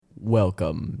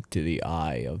Welcome to the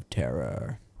Eye of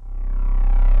Terror.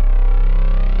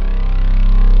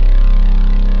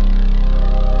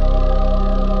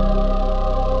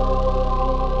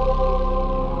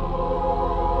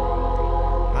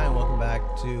 Hi, and welcome back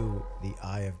to the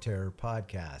Eye of Terror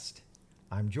podcast.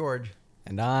 I'm George.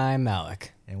 And I'm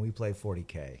Alec. And we play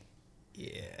 40K.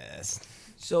 Yes.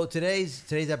 So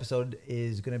today's episode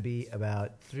is going to be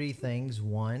about three things.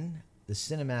 One, the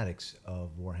cinematics of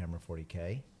Warhammer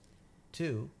 40K.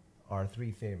 Two, our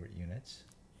three favorite units.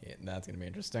 Yeah, that's going to be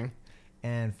interesting.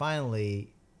 And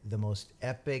finally, the most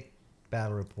epic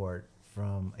battle report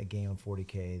from a game of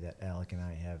 40K that Alec and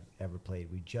I have ever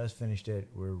played. We just finished it.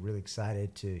 We're really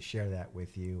excited to share that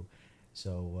with you.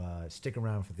 So stick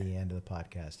around for the end of the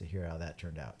podcast to hear how that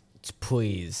turned out.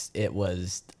 Please, it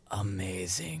was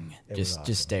amazing. Just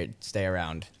stay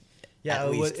around. Yeah,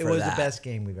 it was the best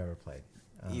game we've ever played.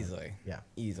 Easily. Yeah.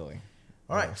 Easily.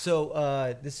 All right,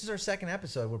 so this is our second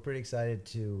episode. We're pretty excited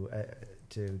to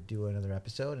do another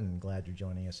episode, and glad you're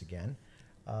joining us again.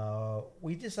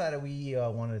 We decided we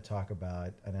wanted to talk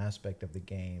about an aspect of the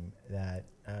game that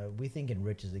we think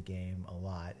enriches the game a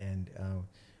lot, and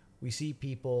we see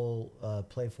people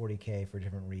play 40K for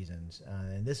different reasons,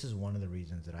 and this is one of the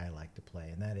reasons that I like to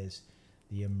play, and that is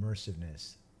the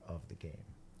immersiveness of the game.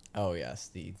 Oh yes,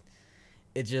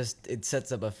 it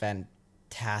sets up a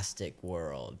fantastic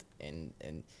world and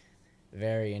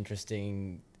very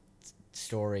interesting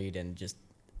storied, and just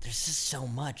there's just so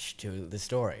much to the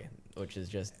story, which is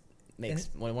just makes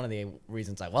one of the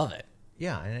reasons I love it.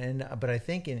 Yeah, but I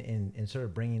think in sort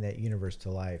of bringing that universe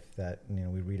to life that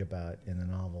we read about in the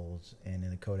novels and in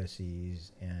the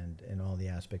codices and in all the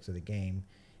aspects of the game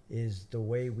is the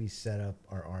way we set up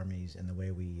our armies and the way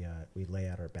we lay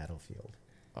out our battlefield.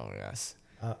 Oh yes.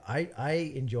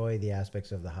 I enjoy the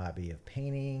aspects of the hobby of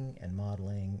painting and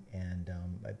modeling,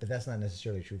 but that's not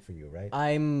necessarily true for you, right?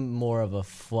 I'm more of a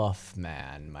fluff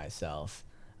man myself.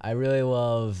 I really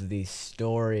love the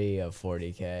story of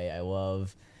 40K. I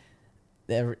love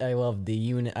the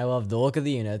unit. I love the look of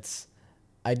the units.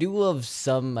 I do love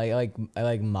some. I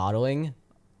like modeling.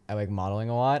 I like modeling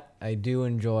a lot. I do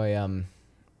enjoy and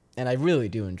I really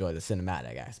do enjoy the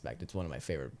cinematic aspect. It's one of my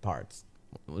favorite parts.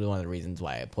 One of the reasons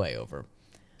why I play over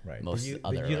most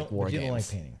other war games. You don't like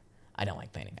painting. I don't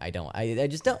like painting. I don't. I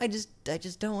just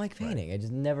don't like painting. Right.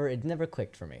 It never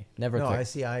clicked for me. Never clicked. I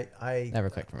see. I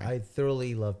never clicked for me. I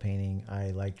thoroughly love painting.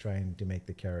 I like trying to make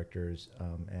the characters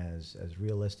as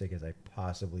realistic as I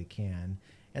possibly can,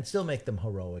 and still make them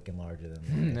heroic and larger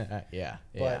than life. Yeah.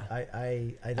 But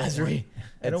I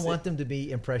don't want them to be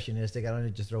impressionistic. I don't want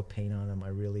to just throw paint on them. I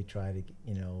really try to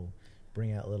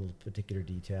bring out little particular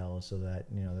details so that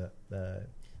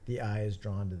the eye is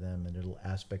drawn to them, and little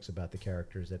aspects about the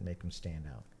characters that make them stand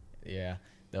out. Yeah,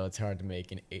 though it's hard to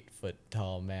make an 8-foot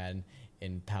tall man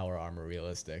in power armor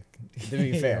realistic. To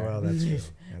be fair, well, that's true.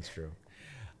 That's true.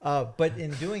 But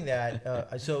in doing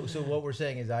that, so what we're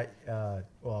saying is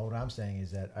what I'm saying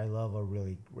is that I love a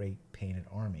really great painted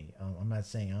army. I'm not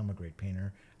saying I'm a great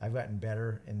painter. I've gotten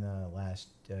better in the last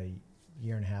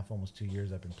year and a half, almost 2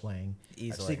 years I've been playing.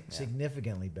 Easily.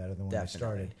 Significantly better than when Definitely. I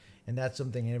started. And that's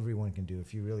something everyone can do.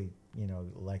 If you really,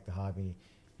 like the hobby,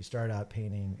 you start out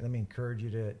painting. Let me encourage you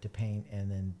to paint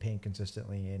and then paint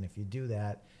consistently. And if you do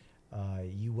that,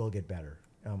 you will get better.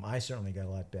 I certainly got a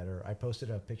lot better. I posted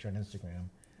a picture on Instagram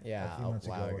a few months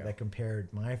ago that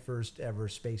compared my first ever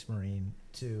Space Marine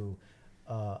to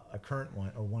a current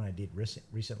one, or one I did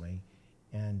recently.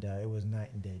 And it was night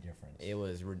and day difference. It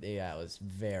was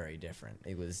very different.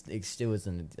 It was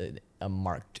a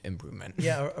marked improvement.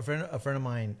 Yeah, a friend of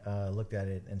mine looked at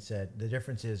it and said the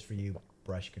difference is for you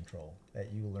brush control,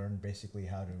 that you learn basically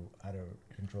how to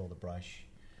control the brush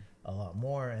a lot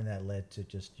more, and that led to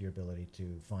just your ability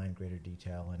to find greater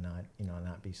detail and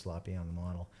not be sloppy on the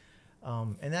model.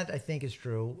 And that I think is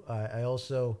true. I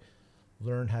also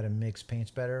learned how to mix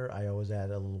paints better. I always add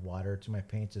a little water to my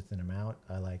paints to thin them out.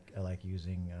 I like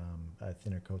using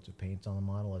thinner coats of paints on the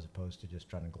model as opposed to just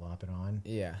trying to glop it on.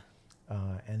 Yeah.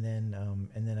 And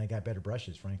then I got better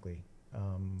brushes, frankly.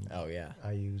 Oh yeah.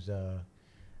 I use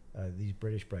these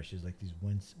British brushes, like these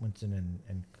Winston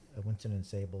and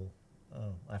Sable.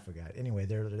 Oh, I forgot. Anyway,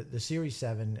 they're the Series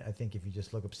 7. I think if you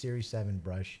just look up Series 7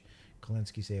 brush,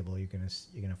 Kolinsky Sable, you're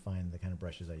gonna find the kind of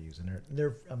brushes I use, and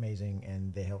they're amazing,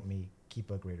 and they help me keep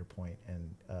a greater point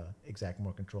and exact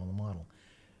more control on the model.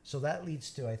 So that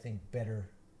leads to, I think, better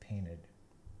painted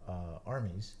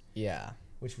armies. Yeah.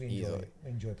 Which we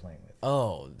enjoy playing with.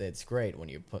 Oh, that's great when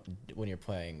you're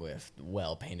playing with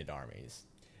well painted armies.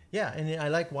 Yeah, and I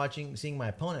like seeing my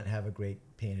opponent have a great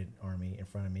painted army in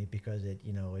front of me because it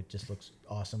just looks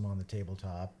awesome on the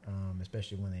tabletop,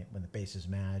 especially when the bases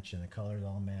match and the colors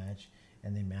all match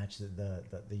and they match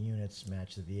the units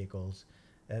match the vehicles.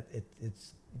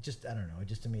 It's just, I don't know. It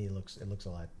just, to me, it looks a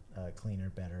lot cleaner,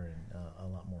 better, and a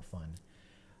lot more fun.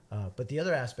 But the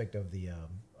other aspect of the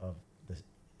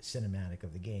cinematic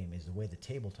of the game is the way the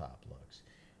tabletop looks.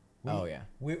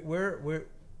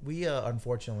 We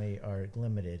unfortunately are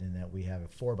limited in that we have a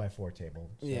 4x4 table.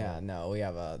 So we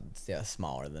have a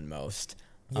smaller than most.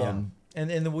 Yeah,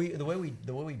 and the way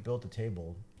we built the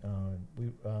table,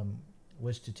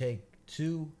 was to take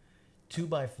two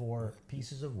 2x4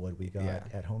 pieces of wood we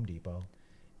got at Home Depot,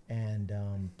 and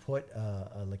put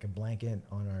like a blanket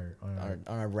on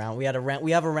our round. We have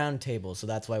a round table, so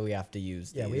that's why we have to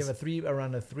use. Yeah, these. we have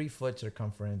around a 3-foot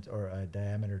circumference or a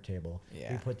diameter table.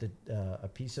 Yeah. We put a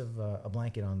piece of a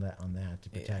blanket on that to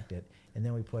protect it, and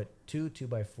then we put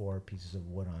 2x4 pieces of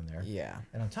wood on there. Yeah.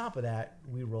 And on top of that,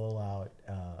 we roll out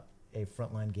a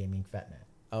Frontline Gaming fat mat.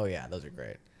 Oh yeah, those are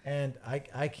great. And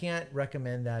I can't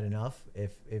recommend that enough.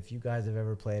 If you guys have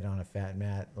ever played on a fat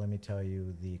mat, let me tell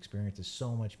you, the experience is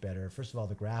so much better. First of all,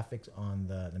 the graphics on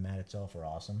the mat itself are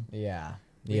awesome. Yeah.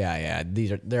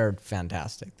 They're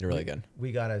fantastic. They're really good.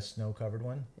 We got a snow-covered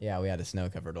one. Yeah, we had a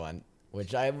snow-covered one,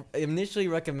 which I initially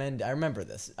recommended. I remember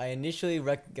this. I initially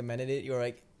recommended it. You were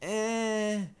like,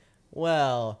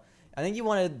 well, I think you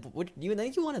wanted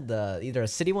either a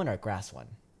city one or a grass one.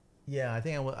 Yeah, I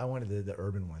think I wanted the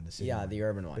urban one. The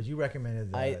urban one. But you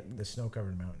recommended the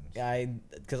snow-covered mountains.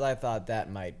 Because I thought that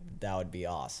would be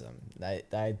awesome. I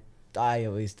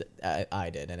at least I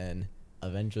did, and then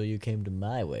eventually you came to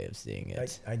my way of seeing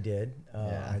it. I did.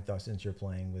 I thought since you're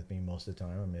playing with me most of the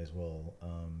time, I may as well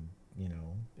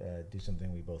do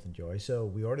something we both enjoy. So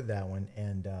we ordered that one,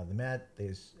 and the mat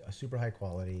is a super high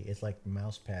quality. It's like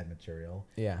mouse pad material.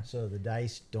 Yeah. So the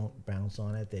dice don't bounce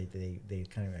on it. They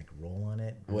kind of like roll on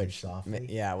it which softly.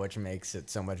 Which makes it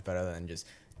so much better than just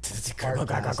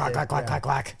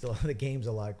clack. So the game's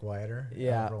a lot quieter.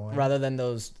 Yeah. Rather than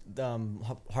those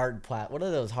hard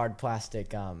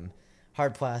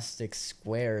plastic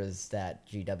squares that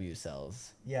GW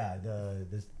sells. Yeah, I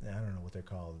don't know what they're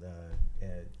called.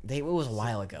 It was a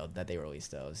while ago that they released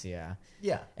those. Yeah.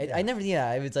 Yeah. I never.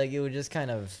 Yeah, it was like it would just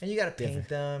kind of. And you got to paint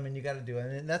them, and you got to do it,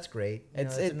 and that's great.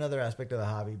 It's another aspect of the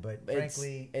hobby, but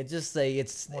frankly, it's just like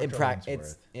it's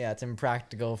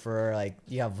impractical for like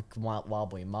you have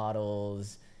wobbly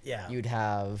models. Yeah.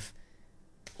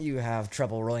 You have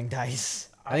trouble rolling dice.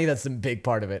 I think that's the big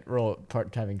part of it.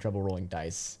 Having trouble rolling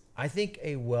dice. I think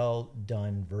a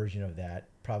well-done version of that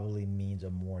probably means a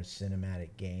more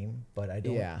cinematic game, but I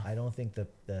don't think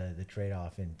the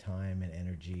trade-off in time and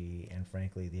energy, and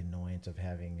frankly the annoyance of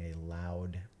having a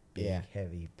loud, big,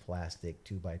 heavy plastic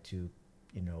 2x2,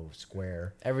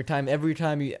 square. Every time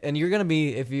you're gonna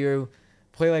be, if you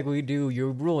play like we do,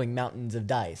 you're rolling mountains of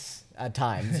dice at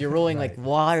times. You're rolling like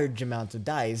large amounts of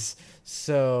dice,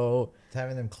 so. It's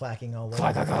having them clacking all over.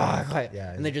 Clack.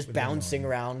 Yeah, and they're just bouncing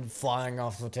around, flying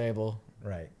off the table.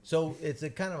 Right. So it's a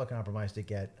kind of a compromise to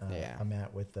get a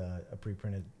mat with a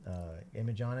pre-printed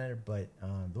image on it, but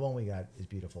the one we got is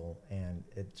beautiful, and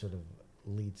it sort of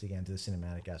leads again to the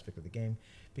cinematic aspect of the game,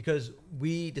 because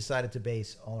we decided to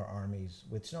base all our armies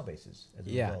with snow bases as a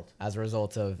result. As a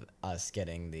result of us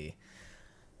getting the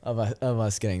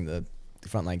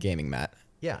Frontline Gaming mat.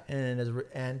 Yeah,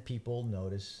 and people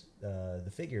notice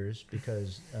the figures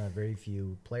because very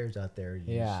few players out there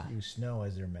use snow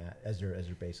as their mat, as their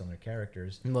base on their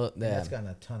characters. Well, that's gotten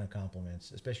a ton of compliments,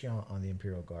 especially on the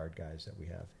Imperial Guard guys that we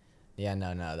have. Yeah,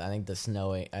 no. I think the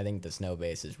snow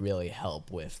bases really help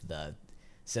with the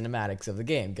cinematics of the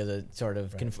game, because it sort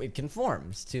of it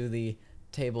conforms to the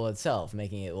table itself,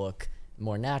 making it look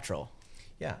more natural.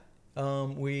 Yeah.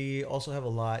 We also have a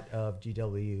lot of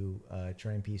GW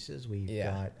terrain pieces. We've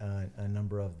got a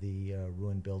number of the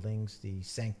ruined buildings, the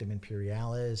Sanctum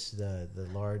Imperialis, the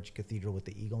large cathedral with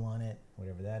the eagle on it,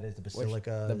 whatever that is, the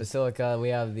Basilica. The Basilica. We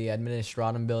have the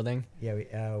Administratum building.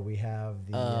 Yeah, we have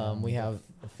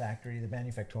the factory, the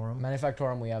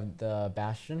Manufactorum. We have the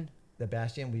Bastion. The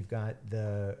Bastion, we've got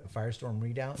the Firestorm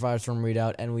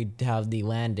Redoubt, and we have the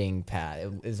landing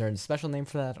pad. Is there a special name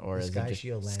for that, or the is Sky it just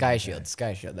Shield?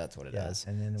 Sky Shield? That's what it is.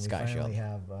 And then we finally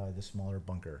have the smaller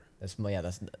bunker. That's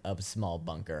a small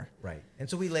bunker. Right, and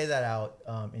so we lay that out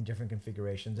in different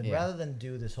configurations, and rather than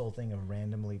do this whole thing of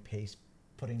randomly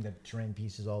putting the terrain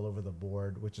pieces all over the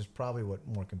board, which is probably what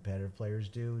more competitive players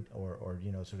do, or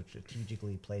sort of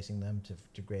strategically placing them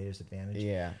to greatest advantage.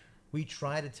 Yeah. We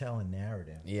try to tell a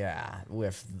narrative. Yeah,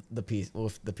 with the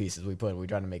pieces we put, we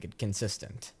try to make it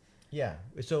consistent. Yeah.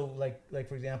 So like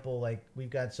for example, like we've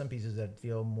got some pieces that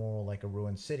feel more like a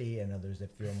ruined city, and others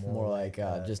that feel More like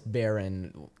just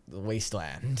barren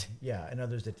wasteland. yeah, and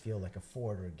others that feel like a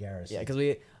fort or a garrison. Yeah, because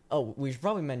we should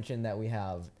probably mention that we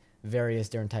have various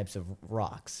different types of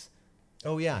rocks.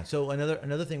 Oh yeah. So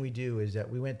another thing we do is that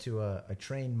we went to a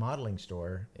terrain modeling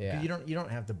store. Yeah. You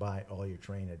don't have to buy all your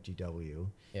terrain at GW.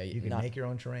 Yeah, you can make your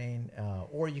own terrain,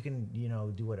 or you can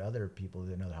do what other people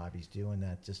in other hobbies do, and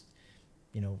that just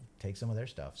take some of their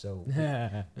stuff. So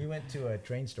we went to a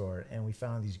terrain store and we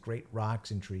found these great rocks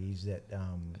and trees that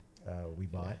we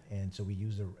bought, and so we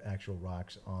used the actual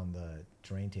rocks on the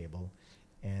terrain table.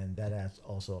 And that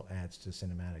also adds to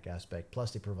cinematic aspect. Plus,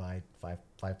 they provide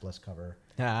 5+ cover.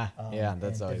 Yeah,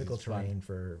 that's and always difficult fun. terrain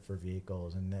for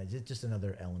vehicles, and it's just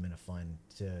another element of fun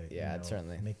to it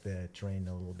certainly make the terrain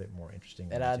a little bit more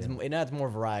interesting. It adds more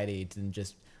variety than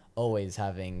just always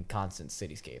having constant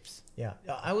cityscapes. Yeah,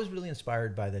 I was really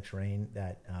inspired by the terrain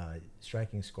that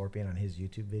Striking Scorpion on his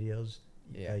YouTube videos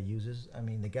uses. I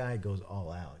mean, the guy goes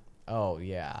all out. Oh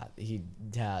yeah, he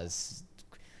has.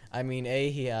 I mean,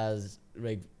 he has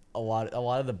like a lot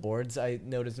of the boards I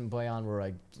noticed him play on were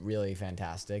like really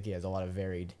fantastic. He has a lot of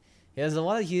varied. He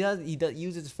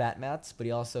uses fat mats, but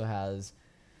he also has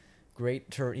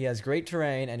great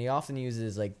terrain, and he often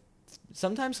uses like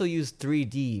sometimes he'll use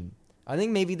 3D. I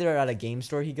think maybe they're at a game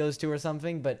store he goes to or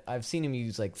something, but I've seen him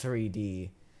use like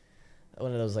 3D,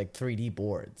 one of those like 3D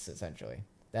boards essentially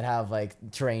that have like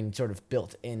terrain sort of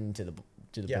built into the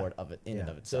board of it and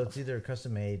of itself. So it's either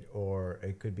custom made or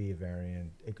it could be a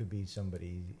variant. It could be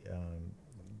somebody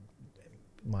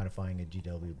modifying a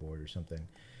GW board or something.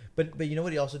 But you know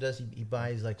what he also does? He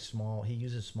buys like he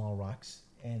uses small rocks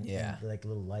and like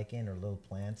little lichen or little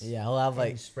plants. Yeah, he'll have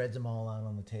like he spreads them all out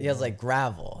on the table. He has like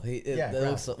gravel.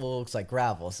 Gravel. Looks like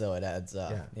gravel, so it adds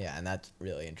up. Yeah, and that's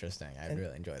really interesting. I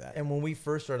really enjoy that. And when we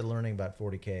first started learning about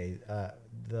 40K,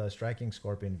 the Striking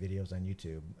Scorpion videos on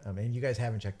YouTube, and you guys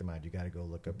haven't checked them out, you got to go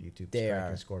look up YouTube.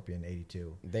 Striking Scorpion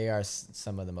 82. They are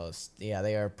some of the most. Yeah,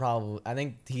 they are probably. I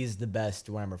think he's the best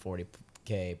Warhammer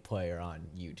 40K player on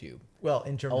YouTube. Well,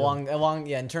 in terms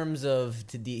in terms of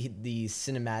the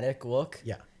cinematic look,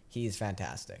 he's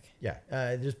fantastic. Yeah,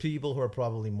 there's people who are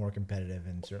probably more competitive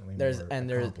and certainly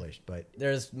more accomplished, but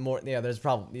there's more. Yeah, there's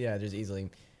probably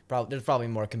there's probably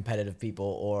more competitive people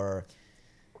or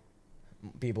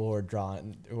people who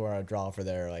are drawn for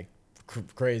their like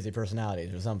crazy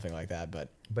personalities or something like that. But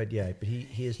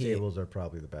his tables are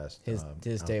probably the best.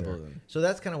 His tables. So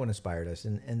that's kind of what inspired us,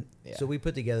 and so we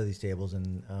put together these tables,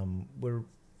 and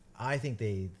I think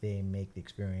they make the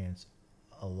experience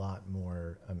a lot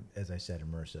more, as I said,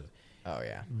 immersive. Oh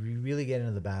yeah, we really get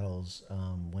into the battles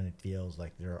when it feels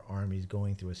like there are armies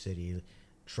going through a city,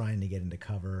 trying to get into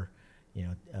cover.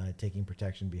 Taking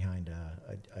protection behind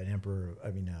an emperor.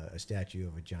 I mean, a statue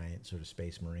of a giant sort of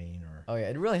space marine. Oh yeah,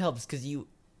 it really helps because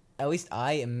at least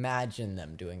I imagine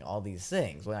them doing all these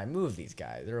things when I move these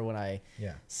guys or when I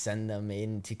send them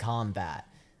into combat.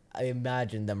 I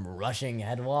imagine them rushing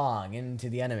headlong into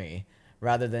the enemy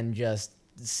rather than just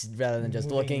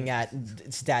looking at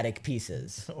static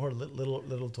pieces or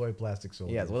little toy plastic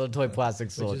soldiers. Yeah, little toy plastic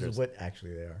soldiers, which is what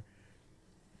actually they are.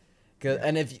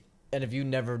 And if you've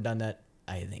never done that,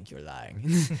 I think you're lying.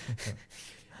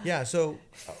 Yeah, so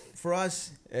for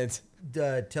us, it's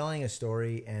telling a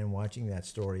story and watching that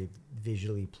story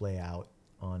visually play out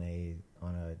on a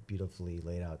beautifully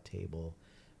laid out table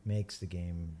makes the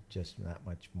game just that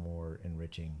much more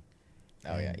enriching.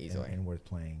 Oh yeah, easily and worth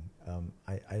playing.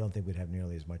 I don't think we'd have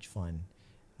nearly as much fun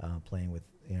playing with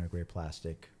gray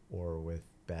plastic or with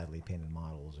badly painted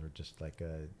models or just like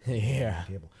a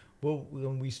table. Well,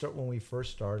 when we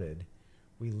first started,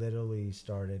 we literally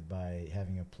started by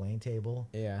having a plain table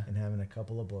and having a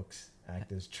couple of books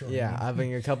act as terrain. Yeah,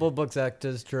 having a couple of books act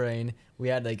as terrain. We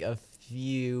had like a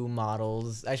few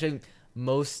models. Actually,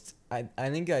 I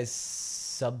think I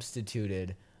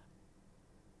substituted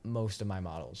most of my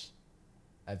models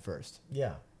at first.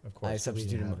 Yeah, of course. I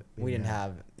substituted. We didn't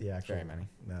have the actual very many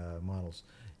models.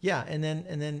 Yeah, and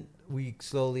then we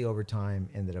slowly over time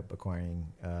ended up acquiring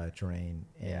terrain,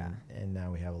 and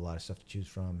now we have a lot of stuff to choose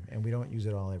from, and we don't use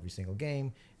it all every single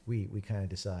game. We kind of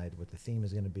decide what the theme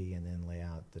is going to be, and then lay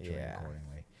out the terrain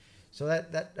accordingly. So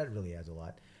that really adds a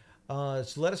lot.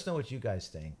 So let us know what you guys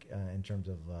think in terms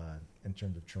of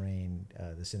terrain,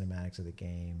 the cinematics of the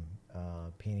game,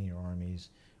 painting your armies.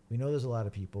 We know there's a lot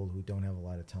of people who don't have a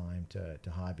lot of time to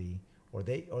hobby. Or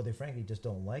they frankly just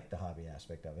don't like the hobby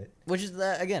aspect of it, which is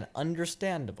again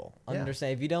understandable.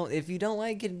 Understand if you don't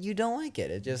like it, you don't like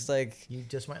it. It's just like you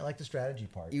just might like the strategy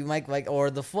part. You might like or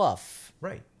the fluff,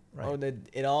 right? Right. Oh,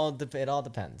 it all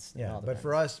depends. Yeah, It all but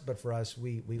for us,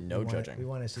 we No judging. We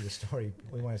want to see the story.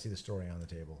 We want to see the story on the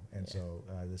table, and Yeah. so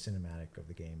the cinematic of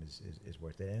the game is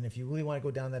worth it. And if you really want to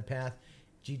go down that path,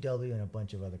 GW and a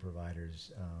bunch of other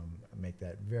providers make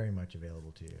that very much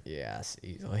available to you. Yes,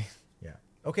 easily. Yeah.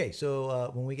 Okay,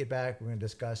 so when we get back, we're going to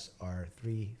discuss our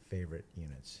 3 favorite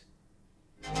units.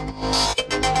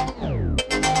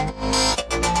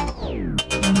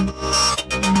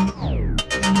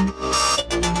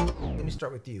 Let me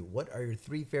start with you. What are your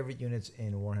 3 favorite units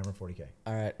in Warhammer 40K?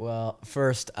 All right. Well,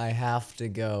 first I have to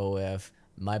go with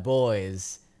my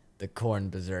boys, the Khorne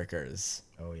Berserkers.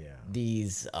 Oh yeah.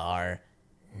 These are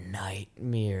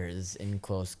nightmares in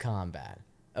close combat.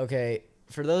 Okay,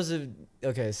 for those of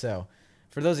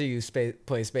you who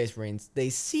play Space Marines, they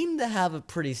seem to have a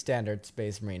pretty standard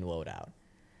Space Marine loadout.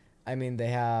 I mean, they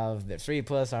have their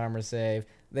 3+ armor save.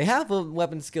 They have a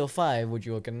weapon skill 5, which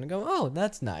you look at and go, oh,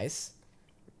 that's nice.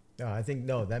 No, I think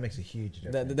that makes a huge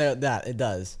difference. That it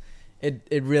does.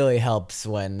 It really helps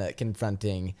when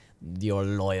confronting your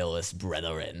loyalist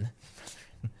brethren.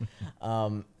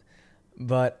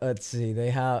 But let's see,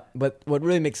 but what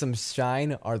really makes them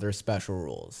shine are their special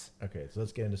rules. Okay, so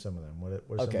let's get into some of them. What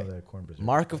are some of the Khorne Berserkers?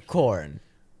 Mark of Khorne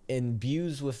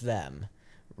imbues with them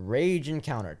rage and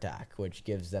counterattack, which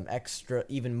gives them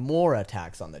even more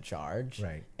attacks on the charge.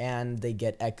 Right. And they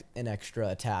get an extra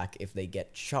attack if they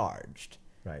get charged.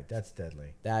 Right, that's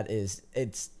deadly.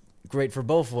 It's great for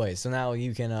both ways. So now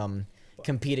you can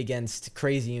compete against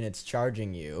crazy units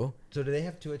charging you. So do they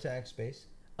have 2 attack space?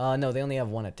 No, they only have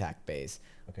 1 attack base.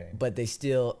 Okay. But they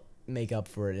still make up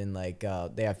for it in they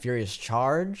have Furious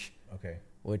Charge. Okay.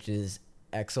 Which is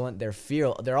excellent. They're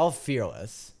all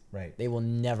fearless. Right. They will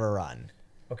never run.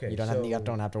 Okay. You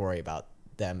don't have to worry about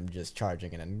them just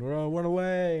charging and then run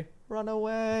away.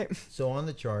 So on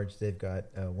the charge, they've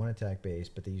got 1 attack base,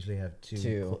 but they usually have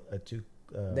 2.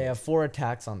 They have 4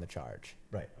 attacks on the charge.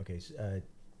 Right. Okay. So,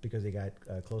 because they got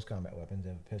close combat weapons, they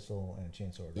have a pistol and a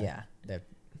chainsword. Right? Yeah.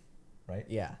 Right.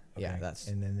 Yeah. Okay. Yeah. That's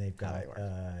and then they've how got they work.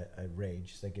 a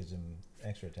rage that gives them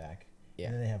extra attack. Yeah.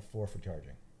 And then they have 4 for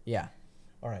charging. Yeah.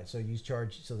 All right. So use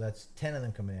charge. So that's 10 of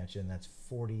them coming at you, and that's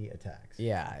 40 attacks.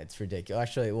 Yeah, it's ridiculous.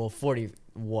 Actually,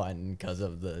 41 because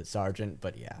of the sergeant,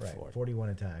 but yeah, Right. 40. 41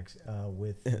 attacks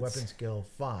with weapon skill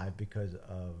 5 because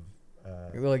of.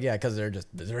 Well, yeah, because they're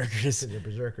just berserkers. They're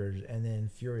berserkers, and then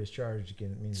furious charge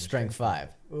means Strength 5.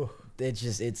 Ooh.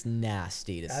 It's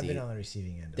nasty to see. I've been on the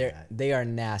receiving end of that. They are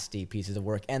nasty pieces of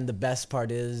work, and the best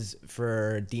part is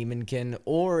for Daemonkin,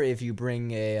 or if you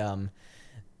bring a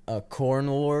Khorne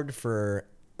Lord for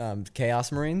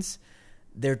Chaos Marines,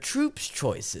 their troops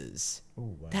choices.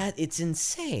 Ooh, wow. That it's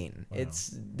insane. Wow.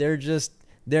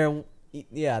 They're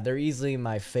easily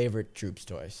my favorite troops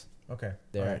choice. Okay.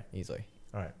 They're All right. easily.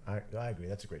 All right. I agree.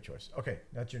 That's a great choice. Okay.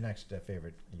 That's your next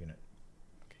favorite unit.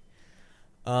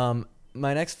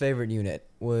 My next favorite unit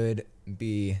would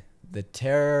be the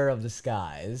Terror of the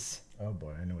Skies. Oh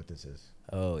boy, I know what this is.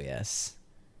 Oh yes,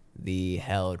 the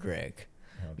Heldrick.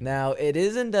 Now it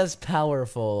isn't as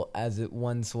powerful as it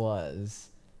once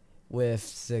was with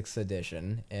 6th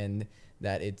edition, and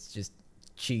that it's just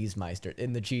Cheesemeister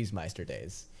in the Cheesemeister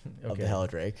days of the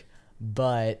Heldrick.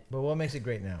 But what makes it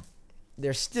great now?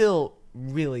 They're still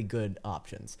really good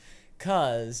options,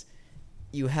 cause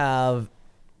you have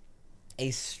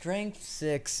a Strength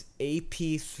 6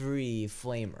 AP3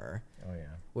 Flamer. Oh yeah.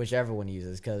 Which everyone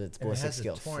uses because it's ballistic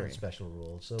skill free. Torrent 3. special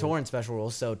rule. So Torrent special rule.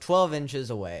 So 12 inches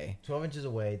away. 12 inches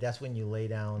away. That's when you lay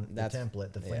down the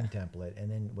template, the flame template,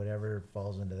 and then whatever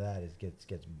falls into that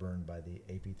gets burned by the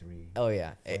AP3. Oh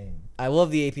yeah, flame. I love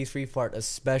the AP3 part,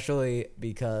 especially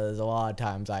because a lot of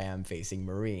times I am facing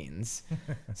Marines,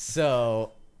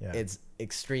 so it's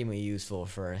extremely useful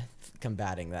for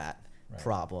combating that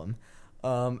problem.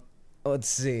 Let's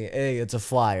see. It's a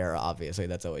flyer, obviously.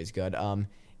 That's always good.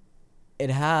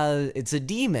 It's a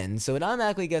demon, so it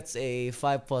automatically gets a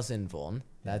 5+ invuln.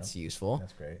 That's useful.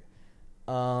 That's great.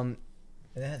 And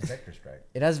it has vector strike.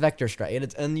 It has vector strike.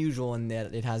 It's unusual in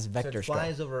that it has vector strike. If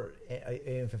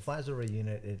it flies over a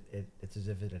unit, it's as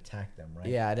if it attacked them, right?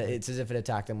 Yeah, it's as if it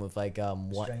attacked them with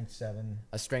strength 7.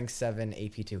 A strength 7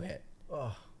 AP2 hit.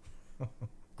 Oh.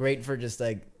 Great for just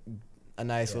a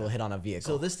nice little hit on a vehicle.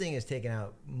 So this thing has taken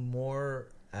out more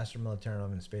Astra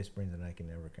Militarum and Space Marines than I can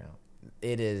ever count.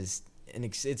 It is.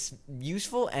 It's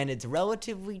useful and it's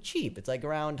relatively cheap. It's like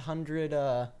around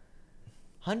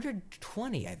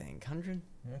 120, I think. 100.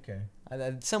 Okay.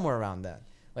 Somewhere around that.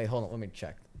 Wait, hold on. Let me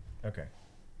check. Okay.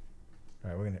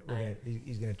 All right,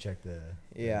 he's gonna check the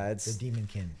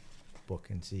Daemonkin book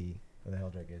and see what the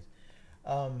Heldrick is.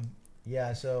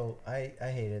 So I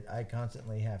hate it. I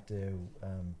constantly have to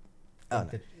Oh,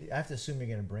 think I have to assume you're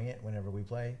going to bring it whenever we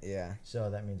play. Yeah. So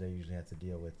that means I usually have to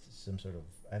deal with some sort of.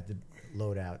 I have to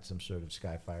load out some sort of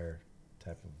Skyfire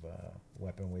type of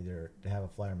weapon, either to have a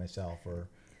flyer myself or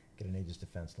get an Aegis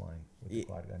defense line with the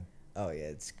quad gun. Oh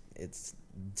yeah, it's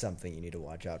something you need to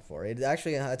watch out for. It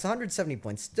actually it's 170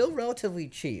 points, still relatively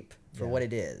cheap for what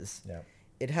it is. Yeah.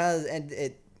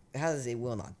 It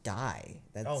will not die.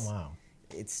 That's, oh wow.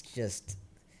 It's just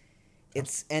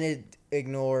it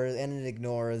ignores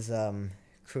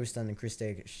crew stun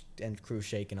and crew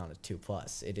shaken on a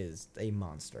 2+. It is a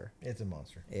monster. It's a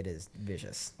monster. It is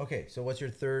vicious. Okay, so what's your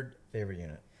third favorite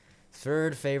unit?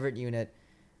 Third favorite unit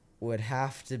would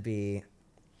have to be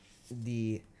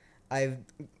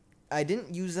I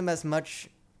didn't use them as much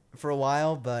for a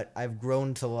while, but I've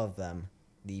grown to love them.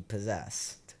 The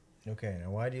Possessed. Okay, now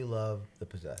why do you love the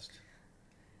Possessed?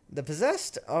 The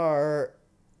Possessed are...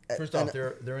 First off,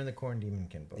 they're in the Khorne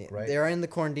Daemonkin book, right? They are in the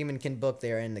Khorne Daemonkin book.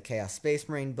 They are in the Chaos Space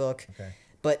Marine book. Okay.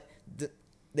 But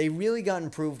they really got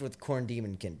improved with the Khorne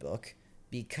Daemonkin book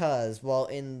because while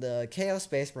in the Chaos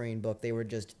Space Marine book, they were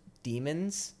just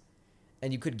demons,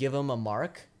 and you could give them a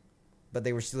mark, but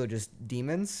they were still just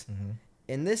demons. Mm-hmm.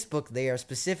 In this book, they are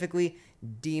specifically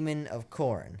Demon of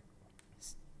Khorne.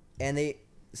 And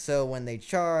when they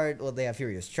charge, they have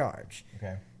Furious Charge.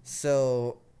 Okay.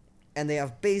 And they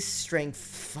have base strength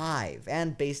 5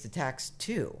 and base attacks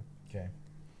 2. Okay.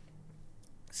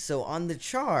 So on the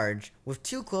charge, with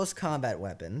 2 close combat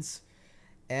weapons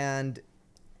and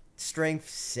strength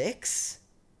 6,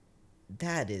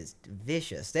 that is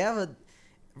vicious. They have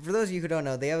for those of you who don't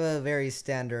know, they have a very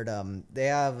standard,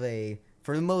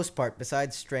 for the most part,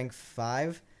 besides strength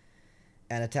 5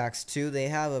 and attacks 2, they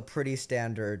have a pretty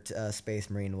standard Space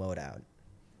Marine loadout.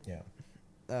 Yeah.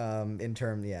 In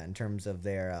terms of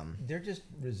their they're just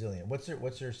resilient. What's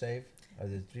their save?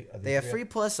 They have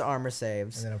 3+ armor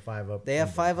saves. And then a 5-up. They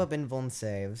have 5-up invuln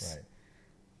saves. Right.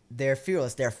 They're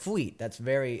fearless. They're fleet. That's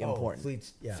very important.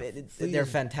 Fleets, yeah. They're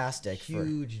fantastic.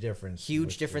 Huge difference.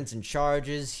 Huge difference in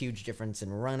charges. Huge difference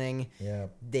in running. Yeah.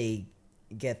 They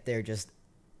get there just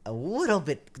a little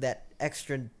bit, that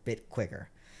extra bit quicker.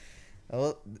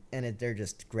 They're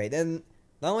just great. And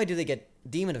not only do they get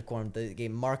Demon of Khorne, they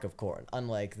get Mark of Khorne,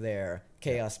 unlike their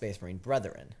Chaos Space Marine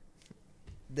brethren.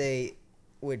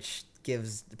 Which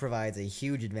provides a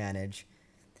huge advantage.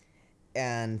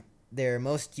 And their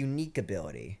most unique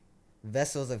ability,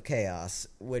 Vessels of Chaos,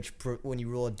 which when you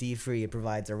roll a D3, it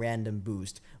provides a random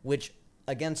boost, which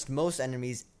against most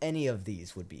enemies, any of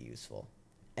these would be useful.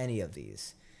 Any of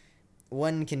these.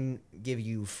 One can give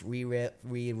you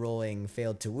re-rolling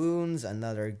failed to wounds.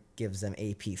 Another gives them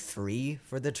AP 3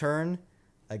 for the turn.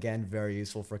 Again, very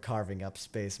useful for carving up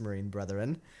Space Marine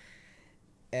brethren.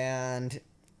 And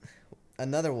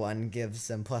another one gives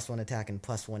them +1 attack and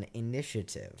 +1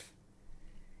 initiative.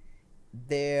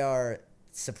 They are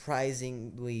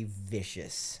surprisingly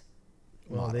vicious.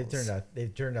 Well, models.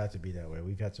 they've turned out to be that way.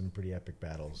 We've had some pretty epic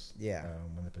battles. Yeah.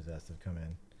 When the Possessed have come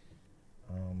in.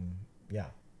 Yeah.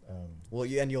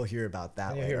 And you'll hear about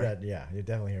that later. You'll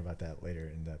definitely hear about that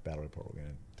later in the battle report we're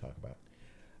going to talk about.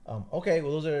 Okay,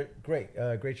 well, those are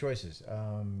great choices.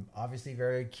 Obviously,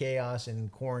 very chaos and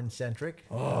Khorne centric.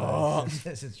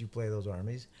 Since you play those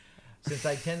armies, since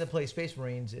I tend to play Space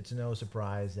Marines, it's no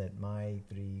surprise that my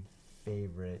 3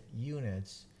 favorite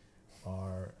units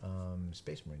are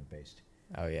Space Marine based.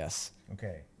 Oh yes.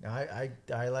 Okay. Now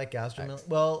I like Astro.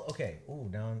 Well, okay. Ooh,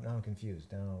 now I'm confused.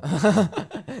 Now.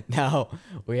 Now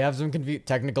we have some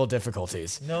technical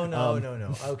difficulties. No.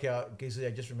 Okay. So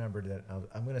I just remembered that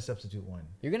I'm going to substitute one.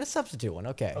 You're going to substitute one.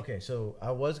 Okay. Okay. So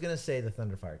I was going to say the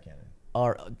Thunderfire Cannon.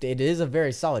 It is a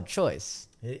very solid choice.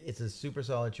 It's a super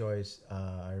solid choice.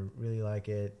 I really like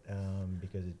it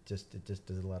because it just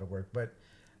does a lot of work. But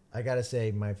I got to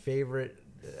say, my favorite,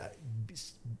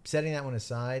 setting that one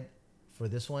aside. For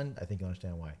this one, I think you'll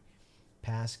understand why.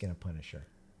 Pask and a Punisher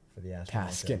for the Astro.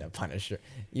 Pask and a Punisher.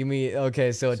 You mean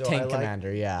so tank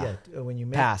commander? Yeah. Yeah. When you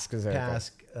make Pask,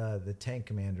 the tank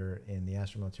commander in the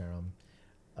Astro Militarum,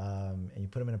 and you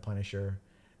put him in a Punisher,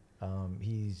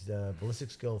 he's ballistic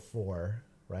skill 4,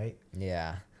 right?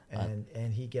 Yeah.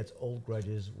 And he gets old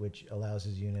grudges, which allows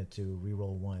his unit to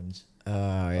reroll 1s.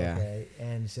 Oh yeah. Okay.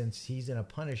 And since he's in a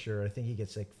Punisher, I think he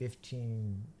gets like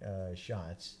 15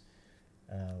 shots.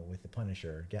 With the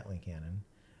Punisher Gatling cannon.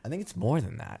 I think it's more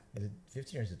than that. Is it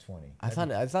 15 or is it 20? I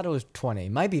thought it was 20.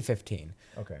 It might be 15.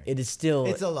 Okay. It is still.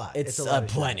 It's a lot. It's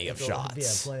plenty of shots.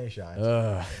 Yeah, plenty of shots.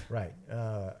 Ugh. Right.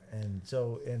 I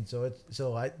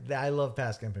love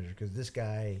Pask and Punisher because this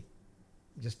guy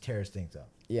just tears things up.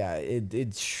 Yeah,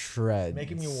 it shreds. Make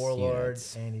him your warlord,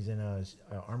 units. and he's in a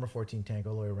armor 14 tank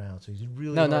all the way around, so he's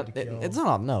really No, hard not to kill. it's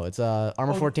not. No, it's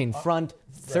armor 14 front,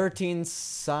 right. 13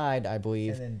 side, I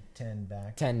believe. And then 10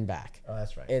 back. 10 back. Oh,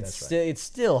 that's right. It's it's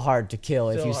still hard to kill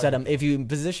if Still you hard set to them. If you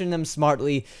position them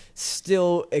smartly,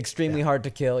 still extremely Yeah. hard to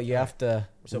kill. You have to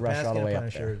So rush Pass all the Cannon way up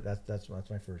Punisher, there. that's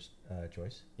my first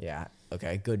choice. Yeah.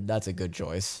 Okay. Good. That's a good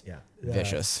choice. Yeah.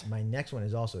 Vicious. My next one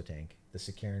is also a tank, the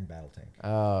Sikaran Battle Tank.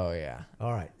 Oh yeah.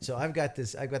 All right, so I've got the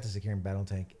Sikaran Battle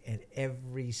Tank, and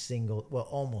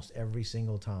almost every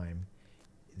single time,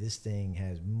 this thing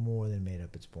has more than made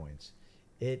up its points.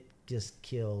 It just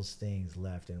kills things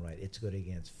left and right. It's good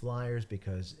against flyers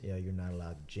because you're not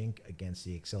allowed to jink against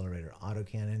the accelerator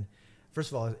autocannon.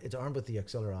 First of all, it's armed with the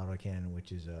accelerator autocannon,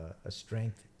 which is a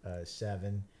strength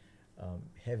 7,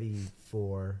 heavy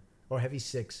 4 or heavy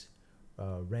 6,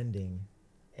 rending,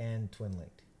 and twin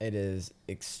linked. It is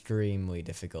extremely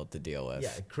difficult to deal with.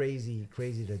 Yeah, crazy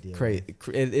to deal with.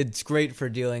 It's great for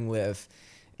dealing with.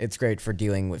 It's great for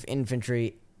dealing with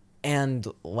infantry and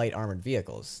light armored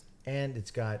vehicles. And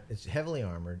it's heavily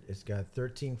armored. It's got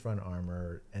 13 front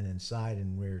armor, and then side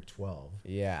and rear 12.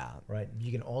 Yeah. Right.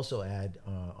 You can also add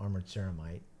armored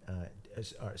ceramite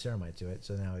to it.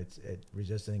 So now it's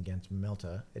resistant against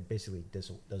Melta. It basically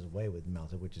does away with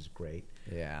Melta, which is great.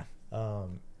 Yeah.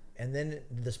 And then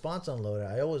the sponson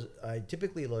loadout, I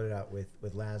typically load it out with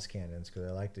las cannons because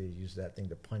I like to use that thing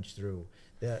to punch through.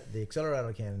 The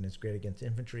accelerator cannon is great against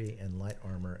infantry and light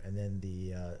armor, and then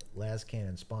the las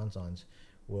cannon sponsons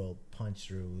will punch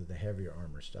through the heavier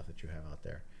armor stuff that you have out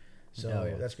there.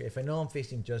 So that's great. If I know I'm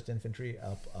facing just infantry,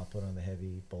 I'll put on the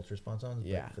heavy bolter sponsons.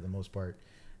 Yeah. But for the most part,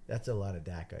 that's a lot of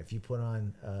DACA. If you put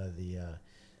on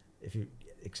if you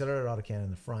accelerated autocannon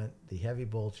in the front, the heavy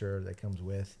bolter that comes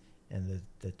with, and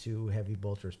the 2 heavy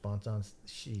bolter sponsons,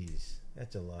 jeez,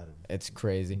 that's a lot of It's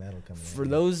crazy. metal coming For in.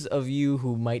 those of you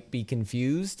who might be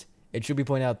confused, it should be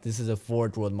pointed out this is a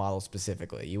Forge World model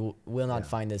specifically. You will not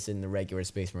find this in the regular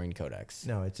Space Marine Codex.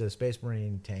 No, it's a Space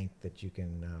Marine tank that you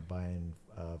can buy in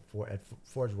at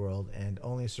Forge World, and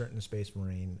only certain Space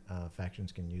Marine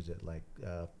factions can use it, like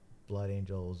Blood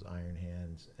Angels, Iron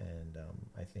Hands, and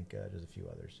I think there's a few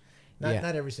others.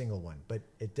 Not every single one, but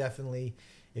it definitely,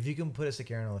 if you can put a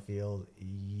Sikaran on the field,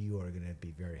 you are going to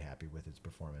be very happy with its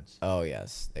performance. Oh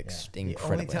yes, incredibly. The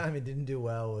only time it didn't do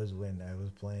well was when I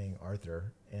was playing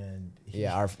Arthur, and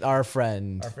our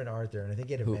friend Arthur, and I think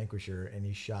he had a Vanquisher, and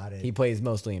he shot it. He plays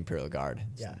mostly Imperial Guard.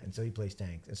 Yeah, and so he plays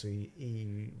tanks, and so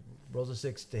he rolls a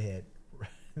 6 to hit,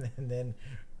 and then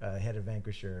had a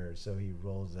Vanquisher, so he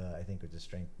rolls I think it's a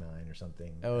strength 9 or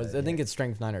something. I think it's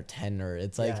strength 9 or 10, or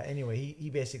it's like Anyway, he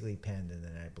basically penned, and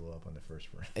then I blew up on the first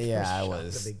round. Yeah, I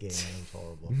was the big game. It was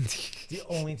horrible. The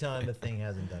only time the thing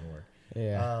hasn't done work.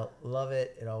 Yeah. Love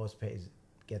it. It always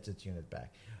gets its units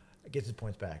back, gets its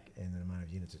points back in the amount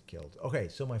of units it killed. Okay,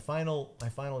 so my final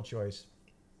choice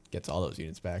gets all those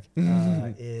units back.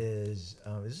 is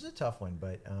this is a tough one,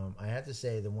 but I have to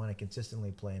say the one I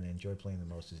consistently play and I enjoy playing the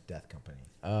most is Death Company.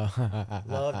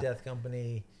 Love Death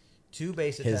Company. 2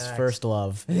 base attacks. His first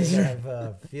love. They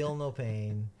have Feel No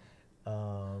Pain.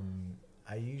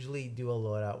 I usually do a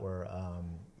loadout where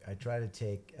I try to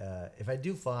take if I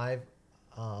do 5,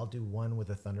 I'll do 1 with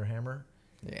a Thunderhammer.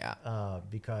 Yeah.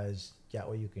 Because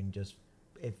well, you can just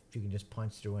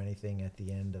punch through anything at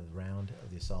the end of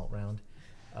the assault round.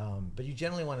 But you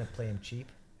generally want to play them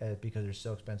cheap because they're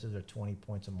so expensive. They're 20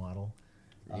 points a model.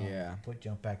 Put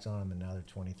jump packs on them, and now they're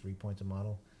 23 points a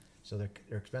model. So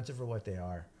they're expensive for what they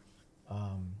are.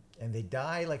 And they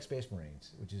die like Space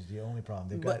Marines, which is the only problem.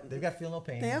 They've got Feel No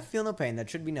Pain. They have Feel No Pain. That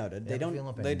should be noted. They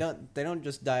don't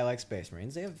just die like Space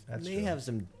Marines.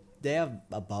 They have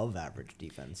above average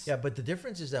defense. Yeah, but the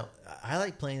difference is that I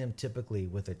like playing them typically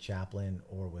with a Chaplain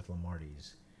or with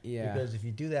Lamarties. Yeah. Because if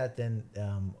you do that, then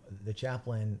the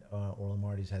Chaplain or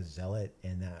Lamarties has Zealot,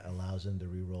 and that allows them to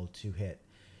reroll 2 hit.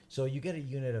 So you get a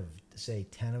unit of, say,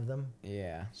 10 of them.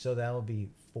 Yeah. So that will be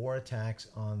 4 attacks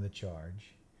on the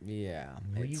charge. Yeah.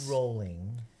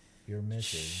 Rerolling your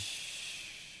misses.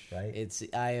 Right?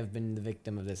 I have been the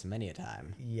victim of this many a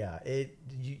time. Yeah.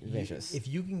 Vicious. If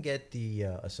you can get the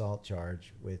assault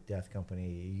charge with Death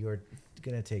Company, you're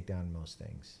going to take down most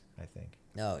things, I think.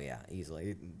 Oh yeah,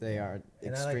 easily. They are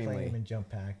and extremely. I like playing them in jump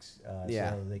packs,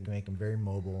 so they can make them very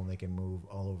mobile and they can move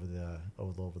all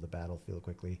over the battlefield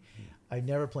quickly. I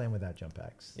never play them without jump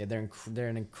packs. Yeah, they're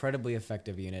an incredibly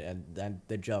effective unit, and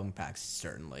the jump packs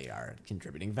certainly are a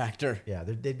contributing factor. Yeah,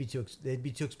 they'd be too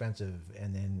expensive,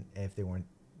 and then if they weren't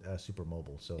super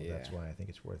mobile, so that's why I think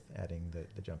it's worth adding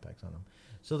the jump packs on them.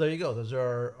 So there you go. Those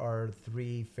are our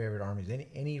 3 favorite armies.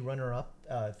 Any runner up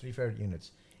 3 favorite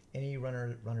units. Any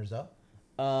runners up?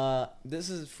 This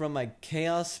is from my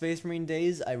Chaos Space Marine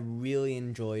days. I really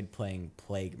enjoyed playing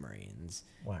Plague Marines.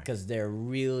 Why? Because they're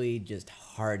really just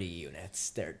hardy units.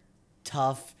 They're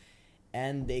tough,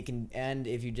 and they can. And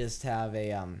if you just have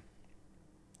a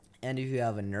and if you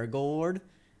have a Nurgle Ward,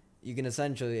 you can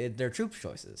essentially they're troop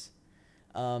choices.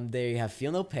 They have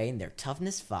Feel No Pain. They're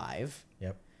Toughness 5.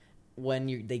 Yep.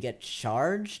 When they get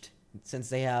charged, since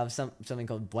they have something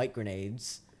called Blight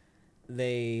Grenades,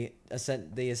 they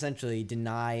essentially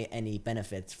deny any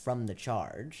benefits from the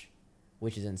charge,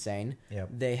 which is insane. Yep.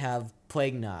 They have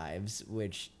Plague Knives,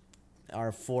 which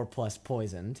are 4+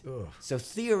 poisoned. Ugh. So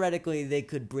theoretically, they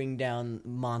could bring down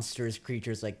monstrous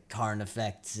creatures like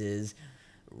Carnifexes,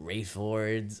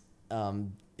 Wraithlords,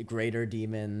 Greater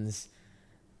Demons,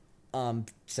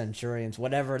 Centurions,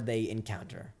 whatever they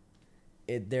encounter.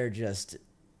 They're just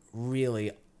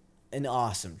really an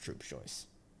awesome troop choice.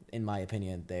 In my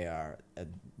opinion, they are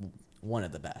one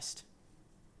of the best.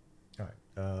 All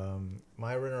right.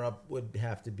 My runner-up would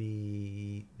have to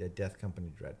be the Death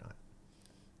Company Dreadnought.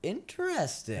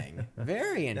 Interesting.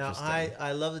 Very interesting. Now,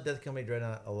 I love the Death Company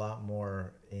Dreadnought a lot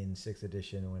more in 6th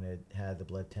edition when it had the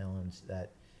Blood Talons,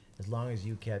 that as long as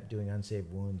you kept doing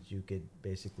unsaved wounds, you could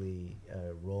basically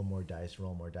roll more dice.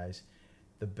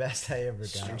 The best I ever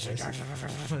got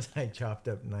was I chopped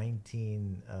up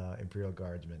 19 Imperial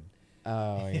Guardsmen.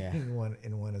 Oh yeah. in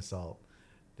one assault.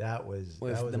 That was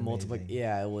with that was the amazing. multiple.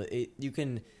 Yeah, you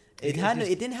can. It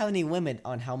didn't have any limit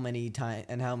on how many times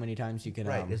you could.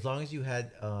 Right, as long as you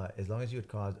had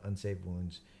caused unsaved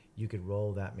wounds, you could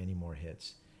roll that many more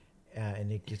hits,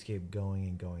 and it just kept going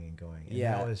and going and going. And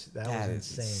yeah, that was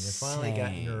insane. It finally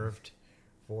got nerfed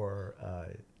for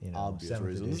obvious 7th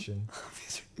reasons. edition,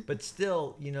 but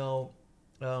still,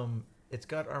 it's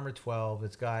got armor 12.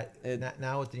 It's got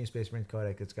now with the new Space Marine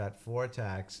Codex, it's got 4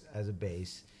 attacks as a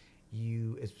base.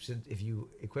 If you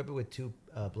equip it with 2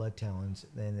 Blood Talons,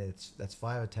 then that's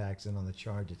 5 attacks, and on the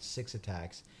charge it's 6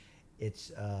 attacks.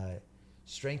 It's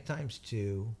strength times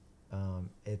 2.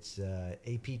 It's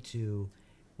AP 2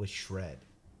 with shred.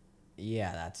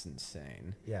 Yeah, that's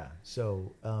insane. Yeah,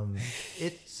 so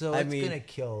it's gonna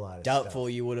kill a lot of doubtful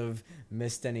stuff. You would have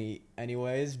missed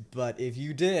anyways, but if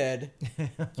you did,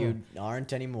 you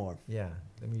aren't anymore. Yeah,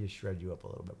 let me just shred you up a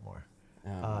little bit more.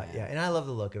 Oh, yeah, and I love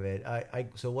the look of it.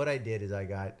 So what I did is I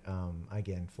got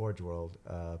again Forge World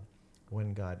went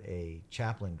and got a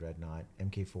Chaplain Dreadnought,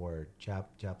 MK4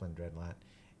 Chaplain Dreadnought,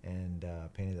 and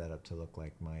painted that up to look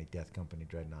like my Death Company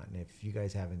Dreadnought. And if you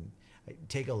guys haven't,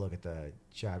 take a look at the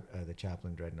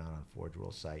Chaplain Dreadnought on Forge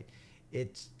World site.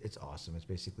 It's awesome. It's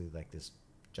basically like this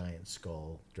giant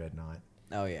skull dreadnought.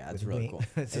 Oh yeah, it's really cool.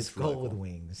 It's a skull with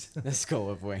wings. A skull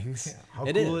with wings. Yeah. How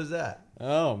cool is that?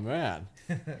 Oh man.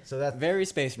 So that's very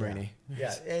Space Marine-y.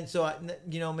 Yeah, and so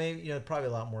maybe probably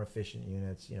a lot more efficient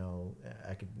units.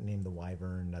 I could name the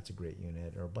Wyvern. That's a great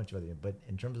unit, or a bunch of other units. But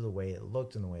in terms of the way it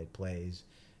looks and the way it plays,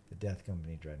 the Death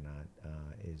Company Dreadnought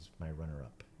is my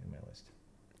runner-up in my list.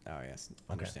 Oh yes,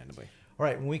 understandably. Okay. All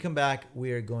right, when we come back,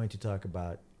 we are going to talk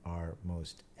about our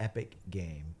most epic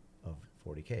game of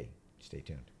 40K. Stay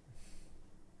tuned.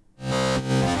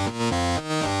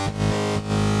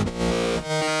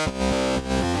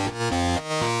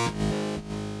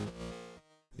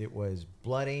 It was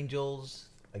Blood Angels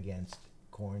against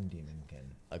Khorne Daemonkin.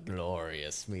 A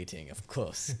glorious meeting of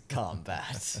close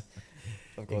combat.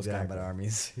 Of close Exactly. combat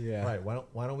armies. Yeah. All right,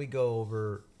 why don't we go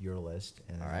over your list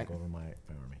and All I'll right. go over my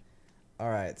army. All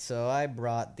right, so I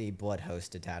brought the Blood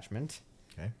Host detachment,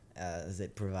 Okay. as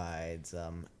it provides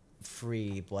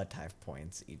free blood type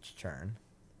points each turn.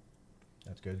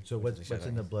 That's good. So Which what's is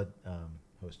in the Blood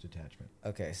Host detachment?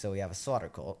 Okay, so we have a Slaughter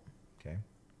Cult, Okay.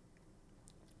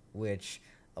 which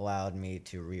allowed me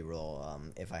to reroll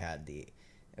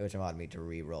which allowed me to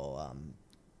reroll.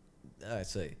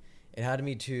 Let's see, allowed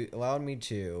me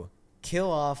to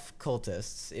kill off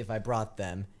cultists if I brought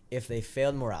them if they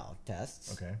failed morale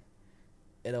tests. Okay.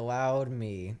 It allowed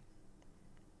me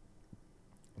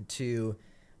to,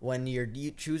 when you're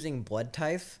choosing blood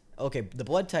type. Okay, the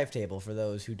blood type table for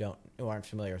those who aren't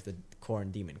familiar with the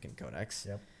Khorne Daemonkin Codex.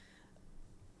 Yep.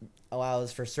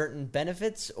 Allows for certain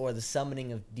benefits or the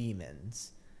summoning of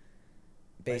demons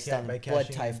based on by blood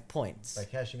cashing type in- points. By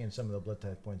cashing in some of the blood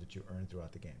type points that you earn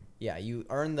throughout the game. Yeah, you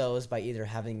earn those by either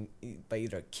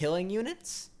killing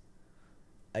units,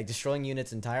 like destroying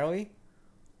units entirely,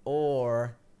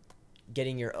 or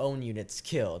getting your own units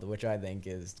killed, which I think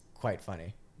is quite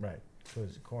funny. Right.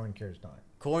 Because Khorne cares not.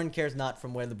 Khorne cares not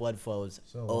from where the blood flows,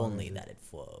 So long only as that it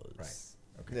flows. Right.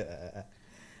 Okay.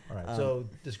 All right. Um, So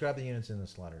describe the units in the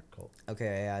Slaughter Cult.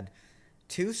 Okay, I had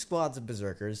 2 squads of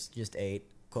berserkers, just 8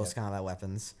 close Yep. combat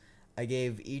weapons. I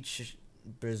gave each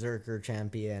Berserker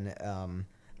champion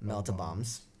Melta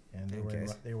Bombs. And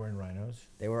they were in rhinos.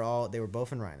 They were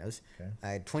both in rhinos. Okay. I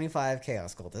had 25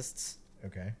 Chaos Cultists.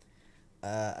 Okay.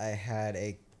 I had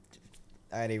a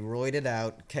roided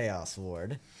out Chaos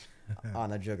Ward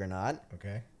on a Juggernaut.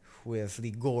 Okay. With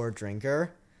the Gore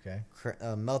Drinker. Okay.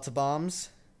 Melta Bombs.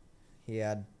 He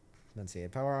had,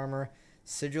 Power Armor,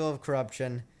 Sigil of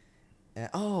Corruption, and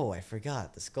I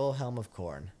forgot the Skull Helm of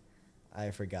Khorne.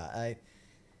 I forgot. It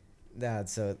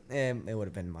would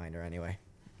have been minor anyway.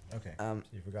 Okay. So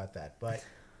you forgot that, but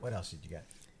what else did you get?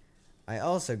 I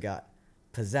also got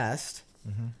Possessed,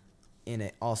 Mm-hmm.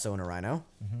 also in a Rhino,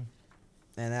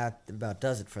 and that about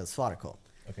does it for the Slaughter Cult.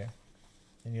 Okay.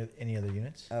 Any other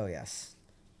units? Oh yes.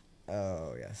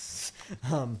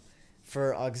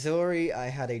 For auxiliary, I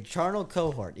had a Charnel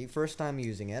Cohort. First time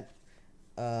using it.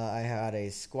 I had a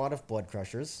squad of Blood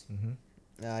Crushers.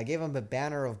 Mm-hmm. I gave him a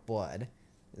Banner of Blood.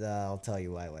 I'll tell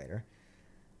you why later.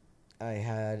 I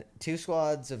had 2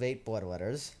 squads of 8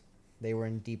 Bloodletters. They were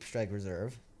in Deep Strike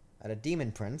Reserve. I had a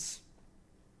Demon Prince.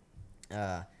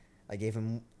 I gave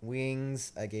him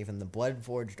wings. I gave him the Blood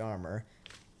Forged armor.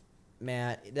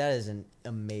 Man, that is an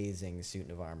amazing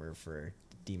suit of armor for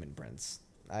Demon Prince.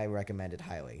 I recommend it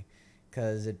highly.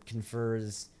 Because it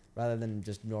confers, rather than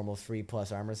just normal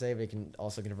 3+ armor save, it can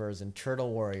also confers in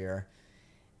Turtle Warrior,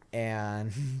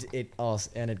 and it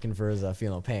confers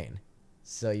Feel No Pain.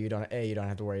 So you don't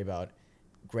have to worry about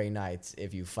Grey Knights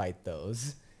if you fight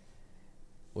those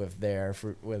with their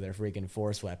freaking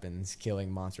force weapons, killing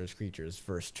monstrous creatures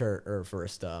first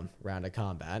round of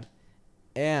combat,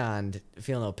 and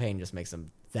Feel No Pain just makes them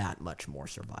that much more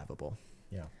survivable.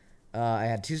 Yeah. I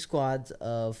had 2 squads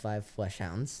of 5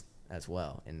 Fleshhounds as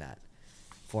well in that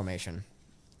formation.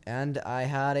 And I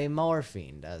had a Mauler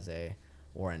Fiend as a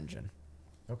war engine.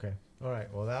 Okay. All right.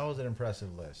 Well, that was an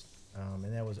impressive list.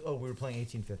 And that was, we were playing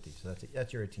 1850. So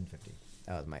that's your 1850.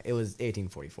 It was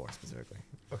 1844 specifically.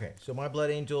 Okay. So my Blood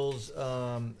Angels,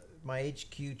 my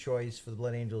HQ choice for the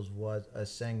Blood Angels was a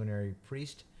Sanguinary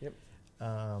Priest. Yep.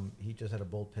 He just had a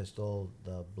bolt pistol,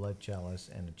 the Blood Chalice,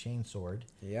 and a chain sword.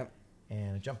 Yep.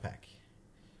 And a jump pack.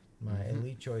 My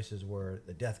elite choices were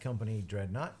the Death Company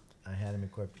Dreadnought. I had him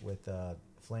equipped with a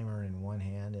flamer in one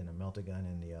hand and a melt-a-gun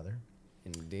in the other.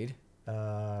 Indeed.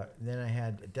 Then I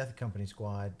had a Death Company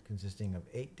squad consisting of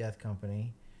 8 Death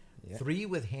Company, 3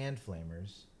 with hand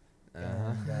flamers,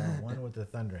 and 1 with the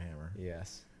Thunderhammer.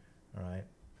 Yes. All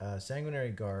right.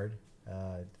 Sanguinary Guard,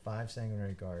 5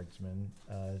 Sanguinary Guardsmen,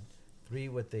 3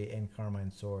 with the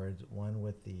Encarmine swords, 1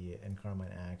 with the Encarmine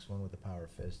axe, 1 with the Power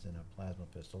Fist, and a Plasma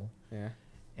pistol. Yeah.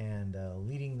 And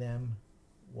leading them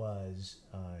was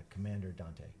Commander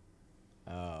Dante.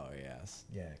 Oh, yes.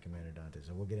 Yeah, Commander Dante.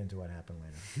 So we'll get into what happened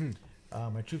later.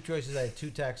 My troop choices, I had 2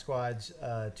 tack squads,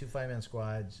 2 5-man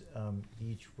squads,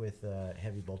 each with a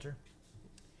heavy bolter.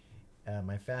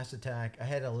 My fast attack, I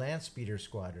had a land speeder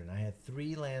squadron. I had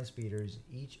 3 land speeders,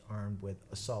 each armed with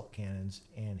assault cannons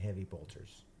and heavy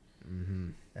bolters.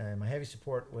 Mm-hmm. My heavy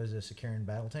support was a Sicaran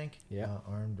battle tank,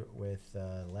 armed with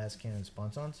las cannon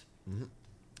sponsons. Mm-hmm.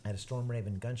 I had a Storm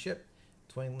Raven gunship,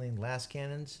 twin-linked las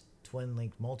cannons,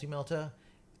 twin-linked multi-melta,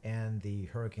 and the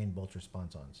Hurricane bolter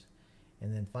sponsons.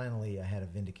 And then finally, I had a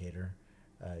Vindicator,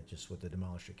 just with the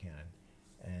Demolisher cannon.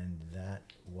 And that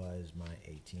was my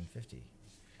 1850.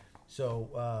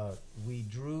 So we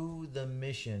drew the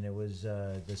mission. It was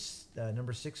this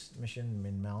number 6 mission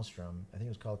in Maelstrom. I think it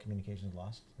was called Communications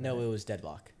Lost. No, it was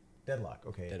Deadlock. Deadlock,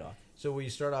 okay. Deadlock. So we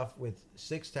start off with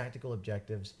 6 tactical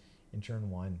objectives in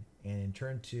turn 1, and in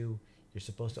turn 2, you're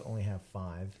supposed to only have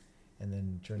 5, and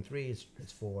then turn 3,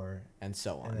 it's 4, and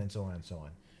so on, and then so on and so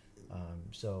on.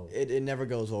 So it never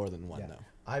goes lower than 1 though.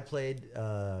 I played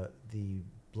the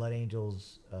Blood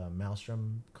Angels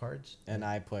Maelstrom cards, and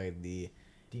I played the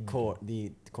Khorne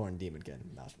Daemonkin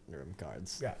Maelstrom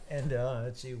cards. Yeah, and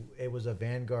let's see, it was a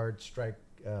Vanguard strike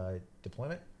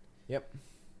deployment. Yep.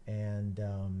 And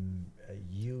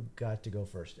you got to go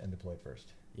first and deploy first.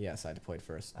 Yes, I deployed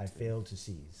first. I failed to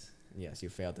seize. Yes, you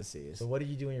failed to seize. So what did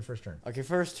you do in your first turn? Okay,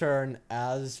 first turn,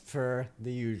 as per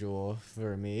the usual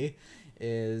for me,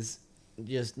 is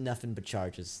just nothing but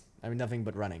charges. I mean, nothing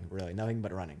but running, really. Nothing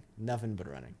but running.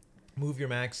 Move your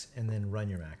max and then run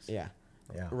your max. Yeah.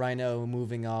 Yeah. Rhino's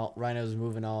moving all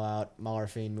out. Mauler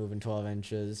Fiend moving 12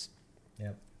 inches.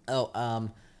 Yep.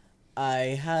 I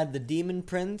had the Demon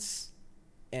Prince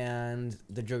and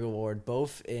the Jugger Ward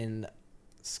both in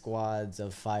squads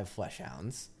of 5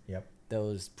 Fleshhounds. Yep.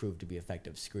 Those proved to be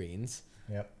effective screens.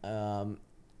 Yep.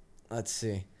 Let's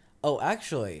see. Oh,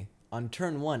 actually, on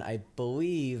turn 1, I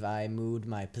believe I moved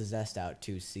my Possessed out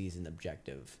to seize an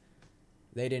objective.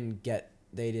 They didn't get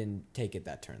They didn't take it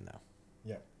that turn though.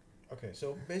 Yeah. Okay.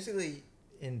 So basically,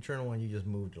 in turn 1, you just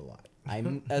moved a lot.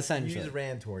 I'm essentially. You just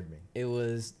ran toward me. It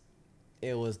was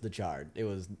the charge. It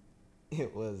was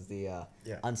the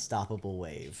unstoppable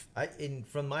wave.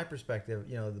 From my perspective,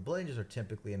 the Blade Rangers are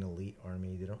typically an elite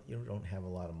army. You don't have a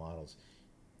lot of models.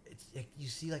 It's you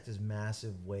see like this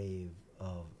massive wave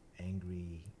of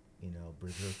angry,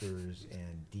 berserkers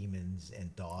and demons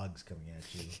and dogs coming at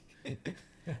you.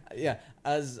 Yeah,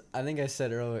 as I think I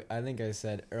said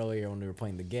earlier when we were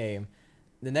playing the game,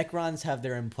 the Necrons have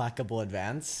their implacable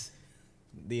advance,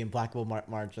 the implacable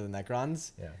march of the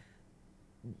Necrons. Yeah.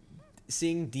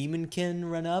 Seeing Daemonkin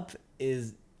run up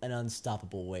is an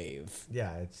unstoppable wave.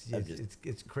 Yeah,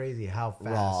 it's crazy how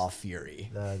fast raw fury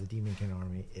the Daemonkin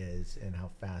army is and how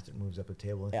fast it moves up a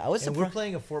table. Yeah, I was and we're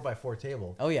playing a 4x4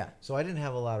 table. Oh yeah. So I didn't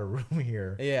have a lot of room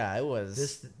here. Yeah, it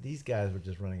was. These guys were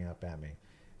just running up at me.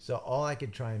 So all I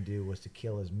could try and do was to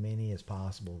kill as many as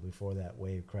possible before that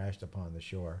wave crashed upon the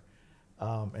shore.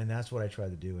 And that's what I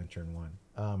tried to do in turn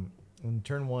 1. In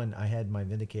turn 1, I had my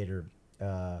Vindicator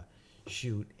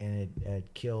shoot, and it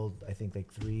had killed, I think,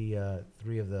 like three of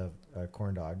the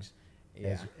corn dogs.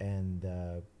 Yeah. And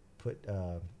put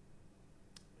a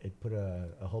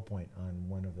hull point on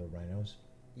one of the rhinos.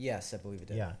 Yes, I believe it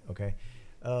did. Yeah. Okay.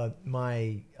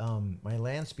 My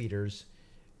land speeders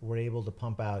were able to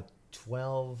pump out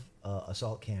 12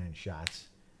 assault cannon shots,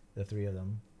 the 3 of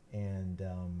them, and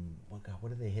what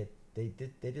did they hit? They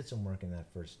did some work in that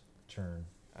first turn.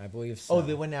 I believe so. Oh,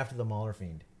 they went after the Mauler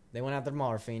Fiend. They went after the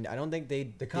Mauler Fiend. I don't think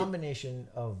they. The combination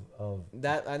of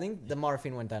that. I think the Mauler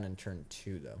Fiend went down in turn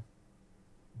 2 though.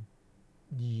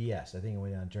 Yes, I think it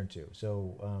went down in turn 2.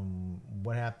 So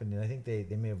what happened? I think they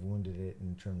may have wounded it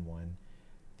in turn 1.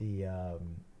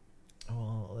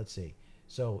 Let's see.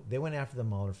 So they went after the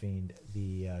Mauler Fiend.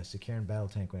 The Sikaran battle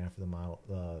tank went after the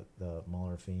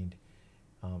Mauler Fiend,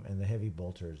 and the heavy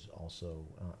bolters also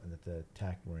that the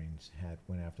attack marines had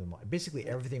went after them. Basically,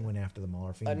 everything went after the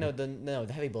Mauler Fiend. No,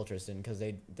 the heavy bolters didn't, because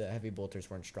the heavy bolters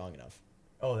weren't strong enough.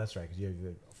 Oh, that's right, because you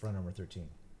have front armor 13.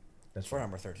 That's front right.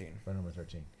 armor 13. Front armor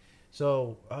 13.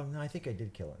 So no, I think I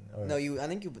did kill it. Or,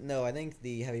 I think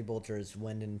the heavy bolters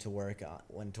went to work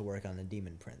on the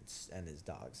Demon Prince and his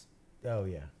dogs. Oh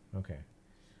yeah. Okay.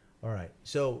 All right.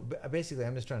 So basically,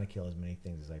 I'm just trying to kill as many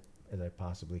things as I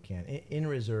possibly can. In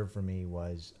reserve for me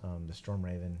was the Storm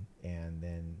Raven and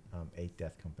then 8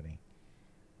 Death Company.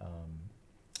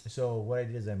 So what I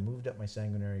did is I moved up my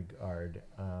Sanguinary Guard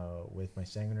with my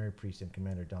Sanguinary Priest and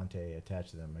Commander Dante attached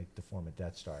to them to form a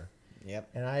Death Star. Yep.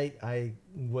 And I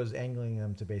was angling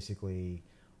them to basically,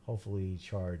 hopefully,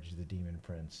 charge the Demon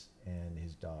Prince and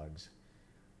his dogs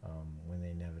when they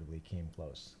inevitably came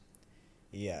close.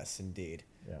 Yes, indeed.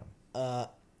 Yeah.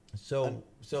 So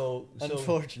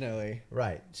unfortunately,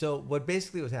 right. So what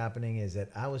basically was happening is that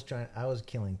I was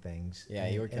killing things. Yeah,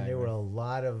 you were killing. And there were a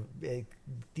lot of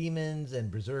demons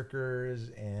and berserkers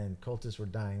and cultists were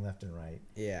dying left and right.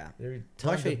 Yeah. There were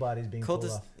tons of bodies being pulled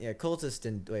off. Yeah, cultists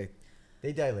didn't.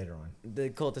 They died later on. The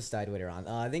cultists died later on.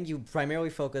 I think you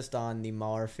primarily focused on the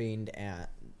Mauler Fiend and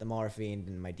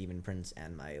my Demon Prince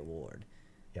and my Lord.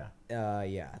 Yeah.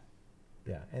 Yeah.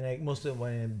 Yeah, and most of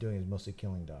what I'm doing is mostly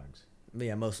killing dogs.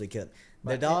 Yeah, mostly kill.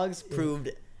 The dogs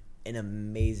proved an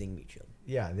amazing meat shield.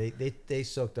 Yeah, they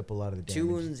soaked up a lot of the damage. 2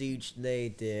 wounds each. They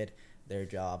did their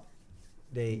job.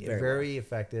 They very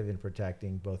effective in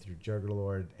protecting both your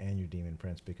Juggerlord and your Demon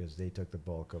Prince because they took the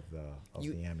bulk of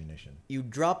the ammunition. You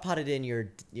drop potted in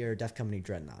your Death Company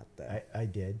Dreadnought, though. I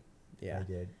did. Yeah, I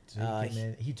did. So he came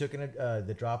in. He took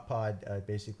the drop pod.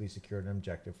 Basically secured an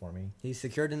objective for me. He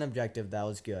secured an objective. That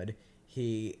was good.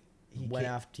 He went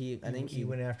after. He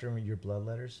went after your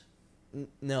bloodletters.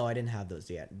 No, I didn't have those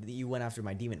yet. You went after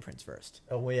my Demon Prince first.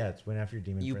 Oh well, yeah, it went after your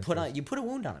Demon Prince. You put a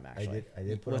wound on him actually. I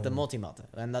did put with the multi-melta,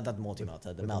 not the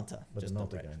multi-melta, the melta, with just the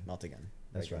melta gun. Melta gun.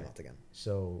 That's right. Melta gun.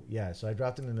 So yeah, so I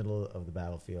dropped him in the middle of the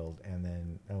battlefield, and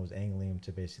then I was angling him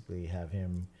to basically have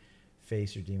him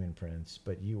face your Demon Prince,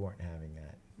 but you weren't having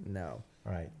that. No.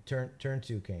 All right, turn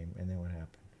 2 came, and then what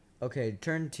happened? Okay,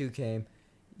 turn 2 came.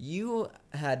 You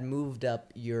had moved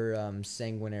up your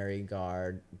Sanguinary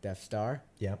Guard Death Star.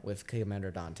 Yep. With Commander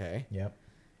Dante. Yep.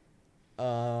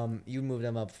 You moved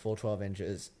them up full 12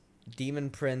 inches.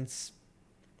 Demon Prince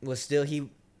was still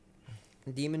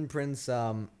Demon Prince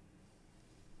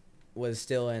was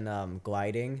still in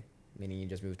gliding, meaning you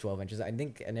just moved 12 inches. I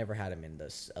think I never had him in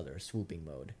this other swooping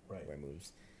mode, right, where it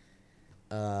moves.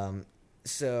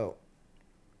 So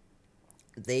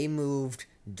they moved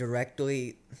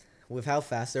directly. With how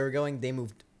fast they were going, they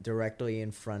moved directly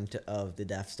in front of the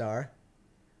Death Star,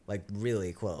 like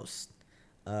really close.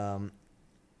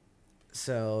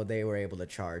 so they were able to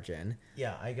charge in.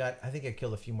 Yeah, I think I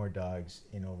killed a few more dogs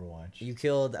in Overwatch. You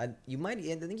killed. I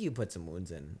think you put some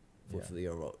wounds in with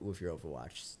Yeah. with your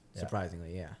Overwatch. Yeah.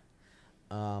 Surprisingly, yeah.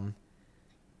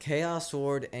 Chaos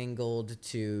Sword angled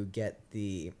to get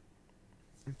the.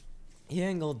 He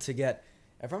angled to get.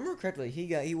 If I remember correctly,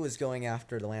 he was going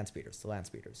after the land speeders.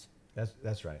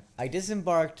 That's right. I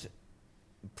disembarked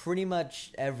pretty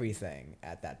much everything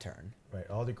at that turn. Right.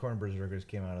 All the corn berserkers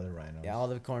came out of the rhinos. Yeah, all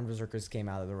the corn berserkers came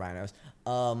out of the rhinos.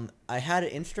 I had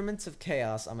instruments of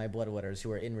chaos on my bloodletters who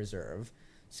were in reserve,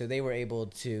 so they were able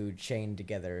to chain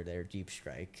together their deep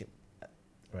strike.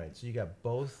 Right. So you got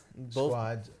both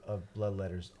squads of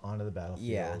bloodletters onto the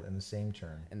battlefield in the same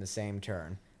turn. In the same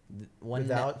turn.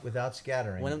 Without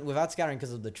scattering. Without scattering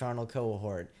because of the charnel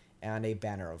cohort and a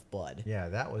banner of blood. Yeah,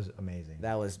 that was amazing.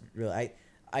 That was really.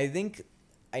 I think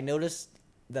I noticed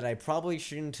that I probably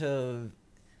shouldn't have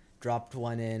dropped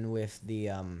one in with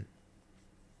the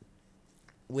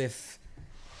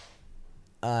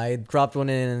I dropped one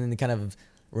in the kind of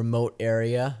remote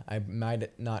area. I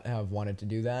might not have wanted to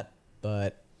do that,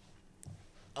 but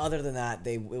other than that,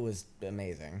 it was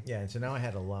amazing. Yeah, and so now I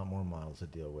had a lot more models to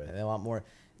deal with. And a lot more.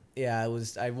 Yeah,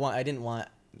 I didn't want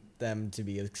them to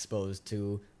be exposed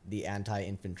to the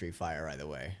anti-infantry fire right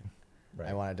away. Right.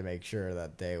 I wanted to make sure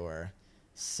that they were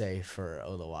safe for a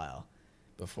little while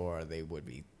before they would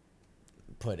be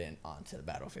put onto the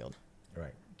battlefield.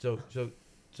 Right. So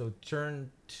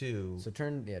turn 2.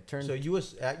 So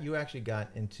you actually got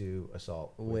into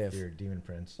assault with your demon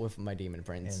prince. With my demon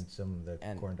prince and some of the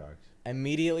corn dogs.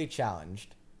 Immediately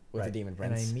challenged with the demon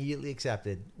prince. And I immediately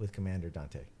accepted with Commander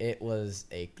Dante. It was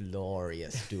a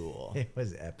glorious duel. It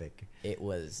was epic. It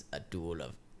was a duel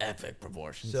of epic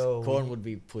proportions. So Corn would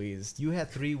be pleased. You had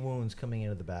 3 wounds coming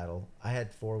into the battle. I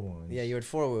had 4 wounds. Yeah, you had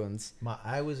 4 wounds.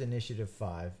 I was initiative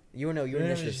 5. You were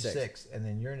initiative 6, and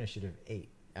then you're initiative 8.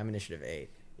 I'm initiative 8.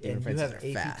 And you have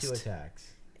AP2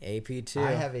 attacks. AP2.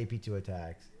 I have AP2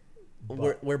 attacks.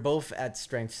 We're both at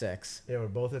strength 6. Yeah, we're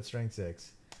both at strength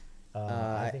 6.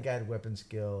 I think I had weapon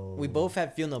skill. We both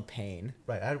had feel no pain.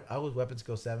 Right. I was weapon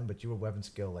skill 7, but you were weapon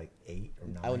skill like 8 or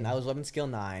 9. I was weapon skill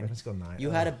 9. Weapon skill 9. You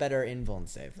had a better invuln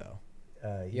save though.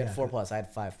 You had 4+. I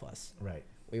had 5+. Right.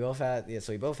 We both had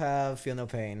so we both have feel no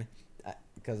pain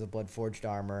because of blood forged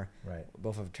armor. Right. We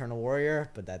both have eternal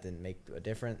warrior, but that didn't make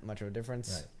much of a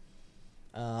difference.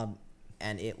 Right.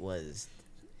 And it was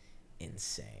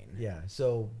insane. Yeah.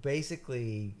 So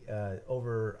basically,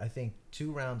 over I think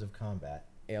 2 rounds of combat.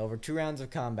 Yeah, over 2 rounds of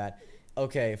combat.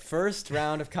 Okay, first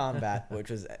round of combat, which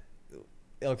was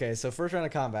okay. So first round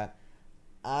of combat,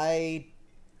 I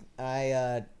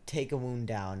take a wound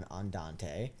down on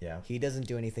Dante. Yeah. He doesn't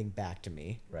do anything back to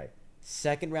me. Right.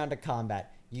 Second round of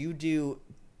combat, you do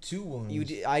 2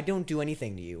 wounds. I don't do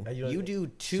anything to you. You do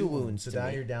 2 wounds. So to now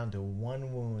me. you're down to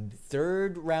 1 wound.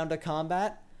 Third round of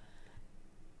combat,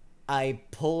 I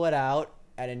pull it out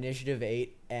at initiative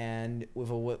 8 and with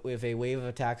a wave of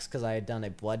attacks because I had done a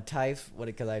blood type.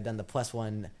 Because I had done the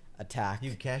 +1 attack.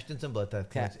 You cashed in some blood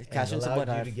type points cashed in some blood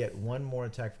type to get 1 more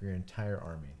attack for your entire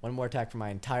army. 1 more attack for my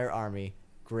entire army.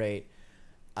 Great.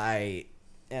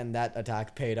 And that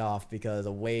attack paid off because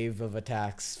a wave of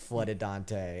attacks flooded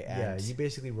Dante. And you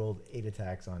basically rolled 8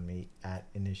 attacks on me at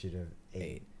initiative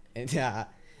 8. And yeah,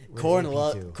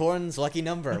 AP2. Corn's lucky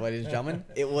number, ladies and gentlemen.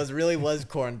 It really was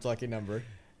Corn's lucky number.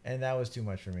 And that was too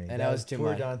much for me. And that was too much.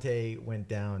 Poor Dante went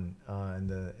down in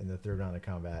the 3rd round of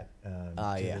combat to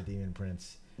the Demon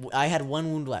Prince. I had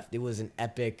 1 wound left. It was an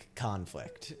epic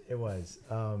conflict. It was.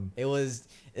 It was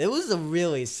a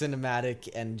really cinematic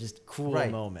and just cool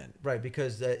moment. Right,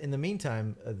 because in the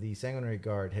meantime, the Sanguinary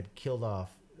Guard had killed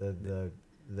off the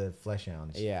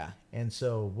Fleshhounds. Yeah. And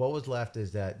so what was left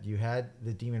is that you had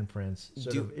the Demon Prince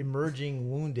sort of emerging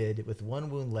wounded with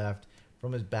 1 wound left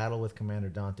from his battle with Commander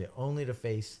Dante, only to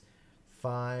face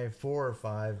 4 or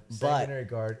 5 Sanguinary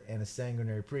Guard and a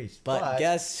Sanguinary Priest. But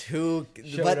guess who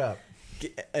showed up?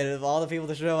 Out of all the people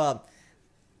to show up,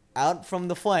 out from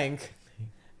the flank,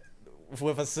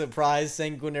 with a surprise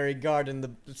Sanguinary Guard and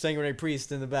the Sanguinary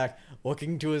Priest in the back,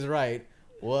 looking to his right,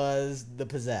 was the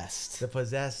Possessed. The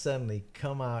Possessed suddenly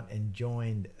come out and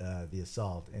joined the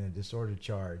assault in a disordered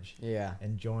charge. Yeah.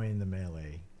 And joined the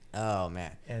melee. Oh,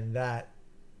 man. And that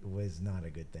was not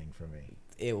a good thing for me.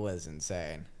 It was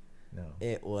insane. No.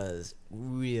 It was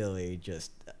really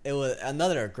it was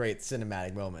another great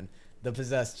cinematic moment. The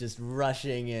Possessed just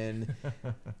rushing in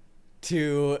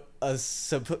to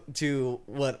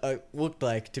what looked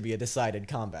like to be a decided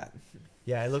combat.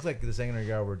 Yeah, it looked like the Sanguinary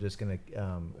Guard were just going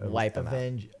to wipe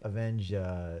avenge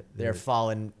their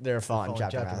fallen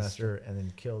chapter master and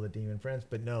then kill the Demon Prince.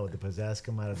 But no, the Possessed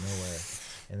come out of nowhere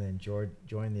and then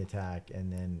joined the attack,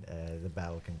 and then the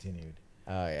battle continued.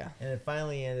 Oh yeah. And it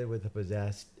finally ended with the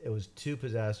possessed. It was 2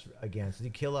 possessed against. You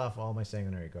kill off all my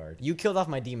sanguinary guard. You killed off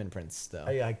my demon prince though.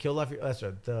 Oh, yeah, I killed off your. That's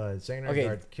right. The sanguinary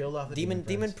guard killed off the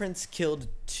demon prince killed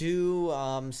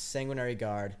 2 sanguinary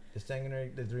guard.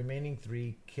 The remaining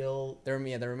 3 kill. The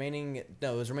remaining.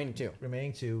 No, it was remaining 2.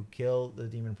 Remaining 2 kill the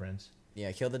demon prince.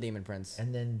 Yeah, kill the demon prince.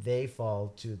 And then they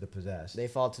fall to the possessed. They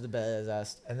fall to the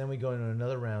possessed. And then we go into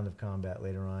another round of combat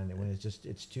later on when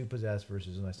it's 2 possessed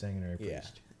versus my sanguinary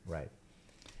priest. Right.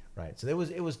 Right. So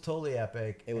it was totally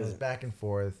epic. It was back and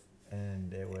forth,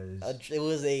 and it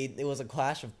was a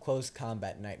clash of close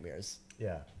combat nightmares.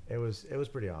 Yeah. It was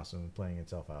pretty awesome playing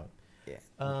itself out. Yeah.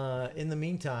 In the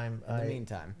meantime,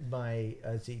 my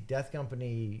Death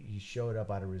Company showed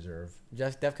up out of reserve.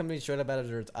 Death Company showed up out of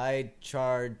reserve. My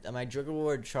Drugger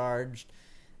Ward charged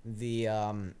the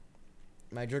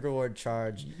my Drugger Ward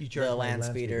charged the land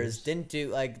speeders.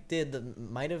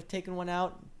 Might have taken one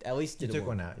out. At least did. You took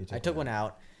one out. I took one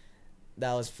out.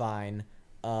 That was fine.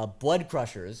 Blood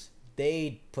Crushers.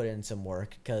 They put in some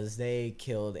work because they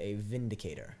killed a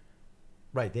Vindicator.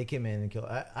 Right, they came in and killed.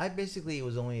 I basically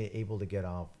was only able to get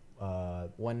off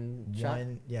one shot.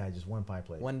 Just one pie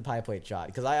plate. One pie plate shot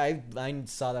because I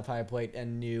saw that pie plate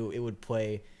and knew it would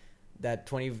play that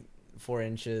 24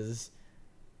 inches.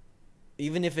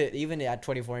 Even at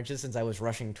 24 inches, since I was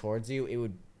rushing towards you, it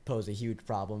would pose a huge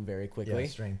problem very quickly. Yeah,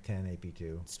 strength 10,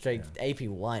 AP2.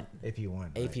 AP1.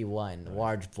 AP1. AP1,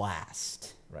 large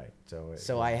blast. Right. So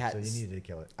you needed to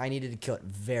kill it. I needed to kill it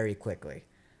very quickly.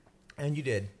 And you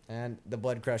did. And the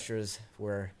Blood Crushers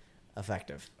were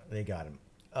effective. They got him.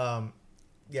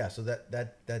 So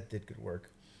that did good work.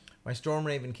 My Storm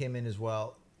Raven came in as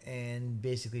well and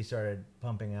basically started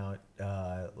pumping out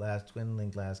twin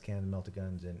link last cannon melta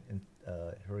guns and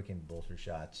hurricane bolter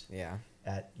shots. Yeah.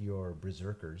 At your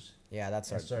berserkers. Yeah, that's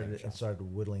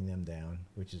started whittling them down,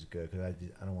 which is good because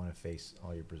I don't want to face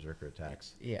all your berserker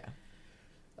attacks. Yeah.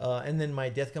 And then my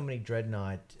Death Company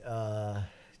Dreadnought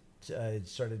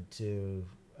started to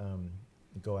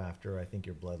go after, I think,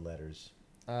 your bloodletters.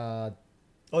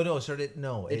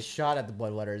 It shot at the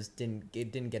bloodletters. It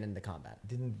didn't get into combat.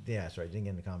 Didn't get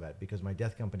into combat because my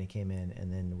Death Company came in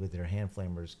and then with their hand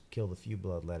flamers killed a few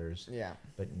bloodletters. Yeah,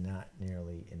 but not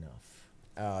nearly enough.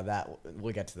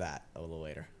 We'll get to that a little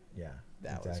later. Yeah,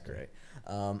 that was great.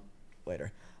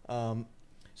 Later.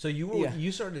 So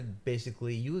you started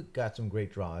basically, you got some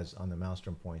great draws on the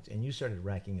Maelstrom points, and you started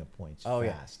racking up points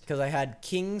fast. Because I had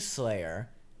Kingslayer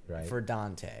right. for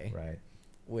Dante, right,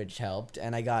 which helped,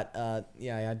 and I got I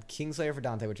had Kingslayer for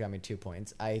Dante, which got me 2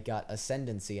 points. I got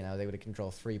Ascendancy, and I was able to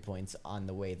control 3 points on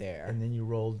the way there. And then you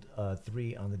rolled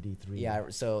 3 on the D3. Yeah,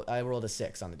 so I rolled a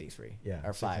 6 on the D3. Yeah,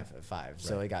 or 5. Right.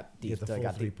 So I got the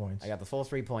full 3 points. I got the full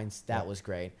 3 points. That was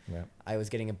great. Yeah. I was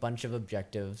getting a bunch of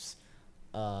objectives.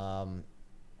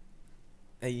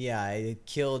 I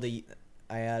killed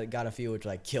I got a few which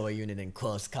like kill a unit in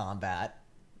close combat.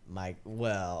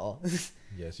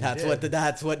 Yes, that's what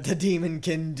the demon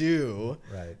can do.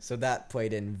 Right. So that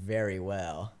played in very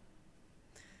well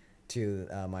to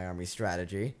my army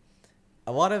strategy.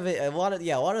 A lot of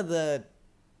the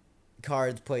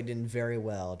cards played in very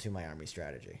well to my army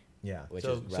strategy. Yeah, which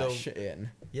is rush in.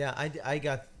 Yeah, I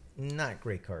got not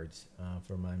great cards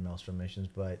for my Maelstrom missions,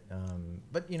 but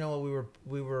you know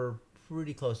we were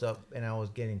pretty close up, and I was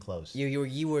getting close.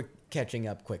 You were catching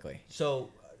up quickly. So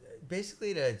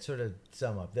basically, to sort of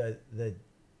sum up, the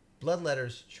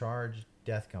Bloodletters charged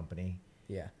Death Company.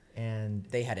 Yeah. And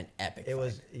they had an epic fight. I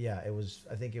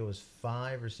think it was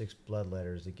 5 or 6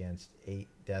 Bloodletters against 8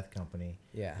 Death Company.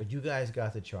 Yeah. But you guys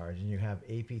got the charge, and you have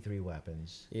AP3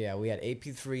 weapons. Yeah, we had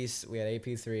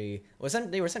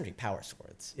AP3s. They were essentially power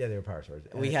swords. Yeah, they were power swords.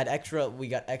 We got extra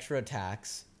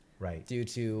attacks. Right. Due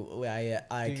to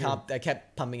I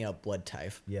kept pumping out blood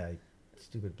type. Yeah,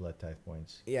 stupid blood type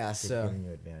points. Yeah, so giving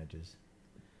you advantages.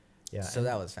 Yeah. So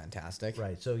that was fantastic.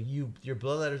 Right. So your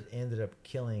bloodletters ended up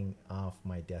killing off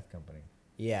my Death Company.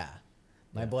 Yeah.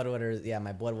 My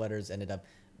bloodletters ended up.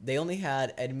 They only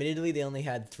had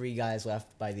 3 guys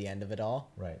left by the end of it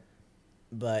all. Right.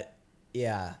 But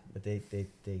yeah. But they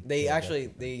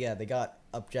got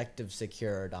objective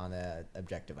secured on the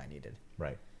objective I needed.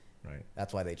 Right. Right.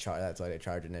 That's why they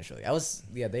charged initially.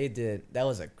 They did.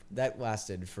 That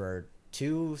lasted for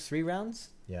 2-3 rounds.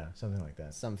 Yeah, something like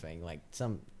that.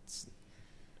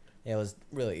 It was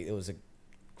a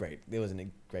great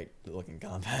looking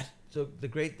combat. So the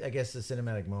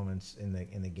cinematic moments in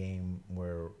the game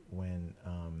were when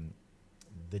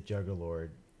the Juggerlord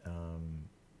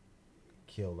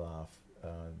killed off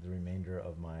the remainder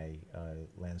of my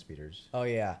land speeders. Oh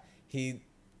yeah, he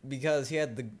because he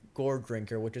had the gore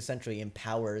drinker, which essentially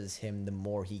empowers him the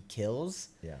more he kills.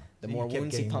 Yeah. The So more he kept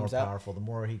wounds he getting pumps more out. powerful. The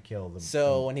more he killed, the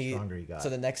stronger he got. So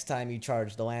the next time he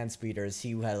charged the land speeders,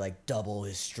 he had like double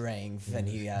his strength, and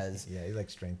he has. Yeah, he's like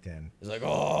strength 10. He's like,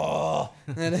 oh,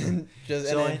 and then just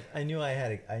So and then, I knew I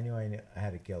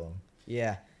had to kill him.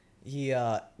 yeah. He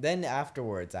then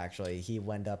afterwards actually he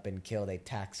went up and killed a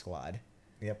tac squad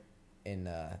Yep. in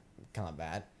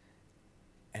combat,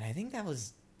 and I think that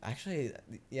was actually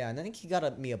and I think he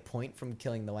got me a point from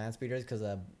killing the land speeders because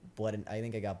I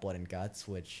think I got blood and guts,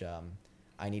 which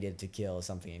I needed to kill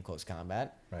something in close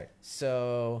combat. Right.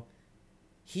 So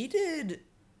he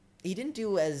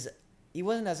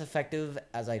wasn't as effective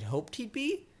as I'd hoped he'd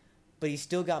be, but he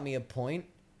still got me a point.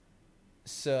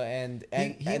 So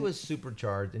he was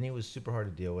supercharged and he was super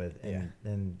hard to deal with,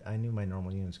 and I knew my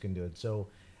normal units couldn't do it. So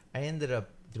I ended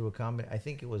up through a combat. I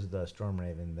think it was the Storm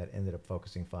Raven that ended up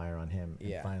focusing fire on him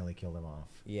and finally killed him off.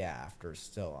 Yeah, after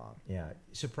so long. Yeah,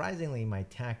 surprisingly, my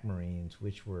TAC Marines,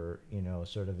 which were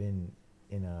sort of in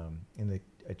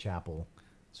a chapel,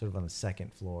 sort of on the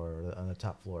second floor or on the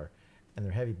top floor, and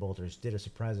their heavy bolters did a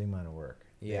surprising amount of work.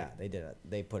 Yeah, they did it.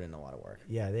 They put in a lot of work.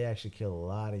 Yeah, they actually killed a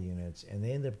lot of units, and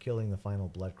they ended up killing the final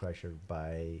Blood Crusher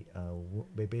by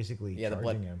basically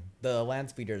charging him. The land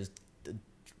speeders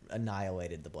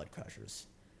annihilated the Blood Crushers.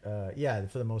 Yeah,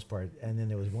 for the most part. And then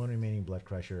there was one remaining Blood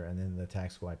Crusher, and then the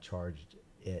attack squad charged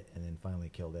it, and then finally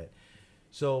killed it.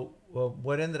 So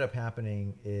what ended up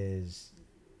happening is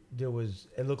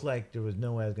it looked like there was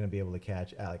no way I was going to be able to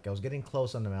catch Alec. I was getting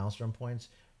close on the Maelstrom points,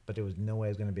 but there was no way I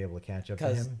was going to be able to catch up to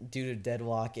him. Because due to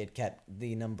deadlock,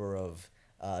 the number of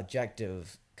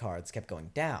objective cards kept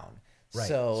going down. Right.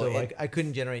 So I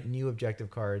couldn't generate new objective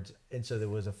cards, and so there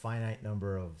was a finite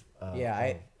number of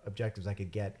objectives I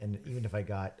could get, and even if I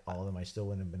got all of them, I still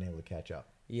wouldn't have been able to catch up.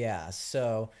 Yeah.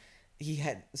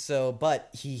 But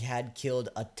he had killed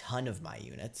a ton of my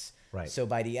units. Right. So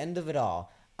by the end of it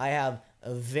all, I have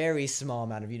a very small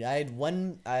amount of units. I had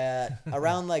one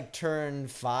around like turn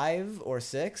 5 or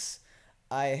 6.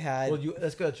 I had. Well,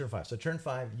 let's go to turn 5. So turn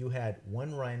 5, you had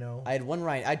one rhino. I had one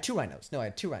rhino. I had 2 rhinos. No, I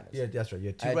had 2 rhinos. Yeah, that's right. You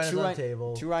had two rhinos on the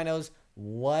table. 2 rhinos,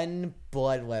 1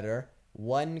 bloodletter,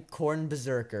 1 corn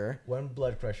berserker, one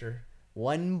blood crusher,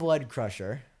 1 blood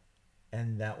crusher,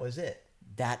 and that was it.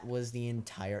 That was the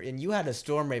entire. And you had a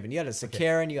Storm Raven, you had a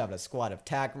Sakaran, you had a squad of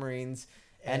TAC Marines,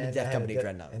 and a Death Company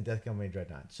Dreadnought. And Death Company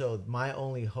Dreadnought. So my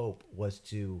only hope was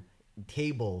to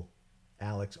table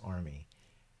Alec's army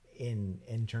in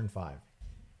turn 5.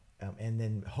 And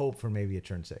then hope for maybe a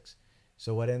turn 6.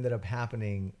 So what ended up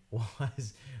happening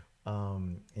was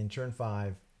in turn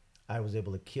 5, I was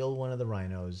able to kill one of the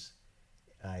rhinos.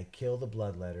 I killed the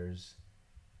bloodletters.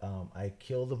 I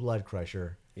killed the blood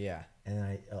crusher. Yeah.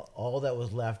 And all that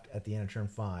was left at the end of turn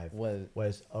 5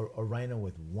 was a rhino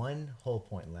with 1 hull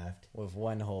point left. With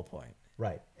 1 hull point.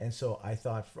 Right. And so I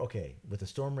thought, okay, with the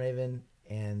Storm Raven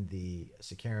and the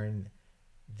Sakaran,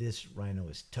 this rhino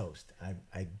is toast.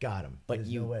 I got him. There's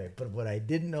no way. But what I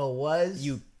didn't know was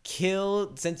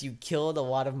since you killed a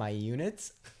lot of my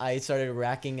units, I started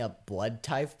racking up blood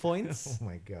type points. Oh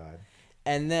my god.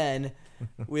 And then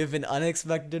with an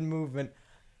unexpected movement,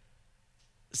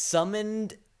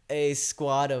 summoned a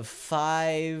squad of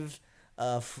 5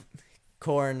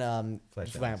 corn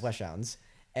flesh hounds,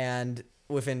 and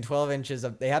within 12 inches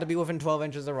of, they had to be within 12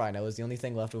 inches of rhino. It was the only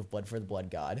thing left with blood for the blood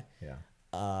god. Yeah.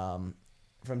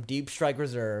 From Deep Strike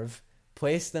Reserve,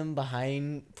 placed them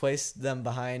behind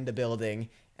a building,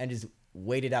 and just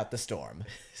waited out the storm.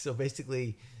 So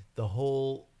basically, the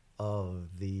whole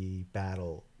of the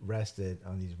battle rested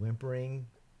on these whimpering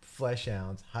flesh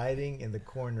hounds hiding in the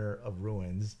corner of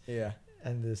ruins. Yeah.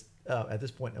 And this at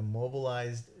this point,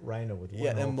 immobilized rhino with one.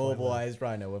 Yeah, immobilized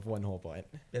rhino with 1 hull point.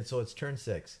 And so it's turn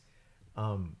 6.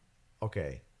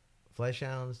 Okay, flesh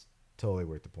hounds totally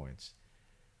worth the points.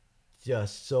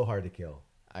 Just so hard to kill.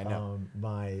 I know.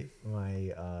 My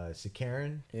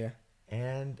Sakaran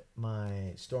and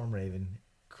my Storm Raven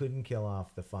couldn't kill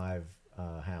off the 5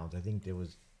 hounds. I think there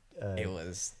was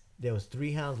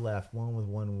 3 hounds left, one with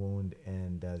 1 wound,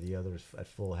 and the others at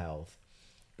full health.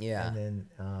 Yeah. And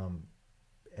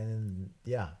then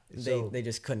they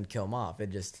just couldn't kill them off.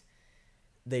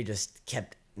 They just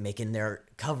kept making their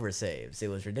cover saves. It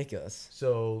was ridiculous.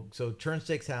 So turn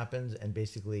 6 happens, and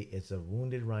basically it's a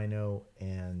wounded rhino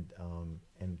and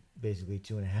basically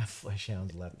 2.5 flesh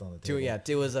hounds left on the table.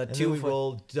 It was a and two. Then we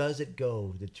roll. Does it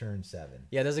go to turn 7?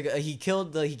 Yeah, he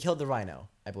killed the rhino,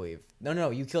 I believe.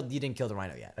 No, you didn't kill the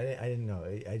rhino yet. I didn't know.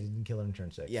 I didn't kill it in turn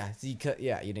 6. Yeah,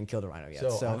 you didn't kill the rhino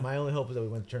yet. So my only hope is that we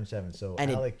went to turn 7. So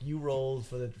Alec, you rolled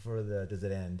for the does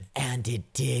it end? And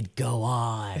it did go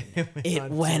on.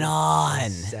 It went on.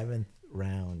 7th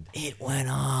round. It went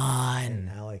on. And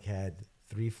Alec had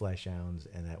 3 flesh hounds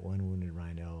and that 1 wounded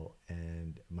rhino,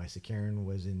 and my Sakaran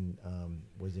was in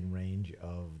range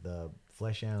of the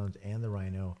flesh hounds and the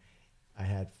rhino. I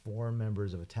had 4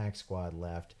 members of attack squad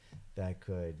left that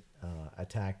could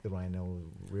attack the rhino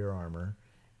rear armor,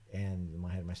 and I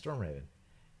had my Storm Raven,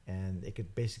 and it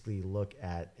could basically it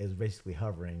was basically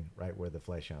hovering right where the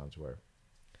flesh hounds were.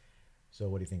 So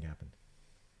what do you think happened?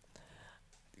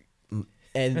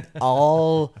 And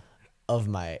all of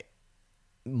my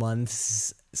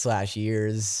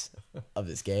months/years of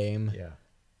this game, Yeah.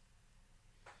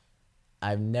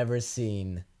 I've never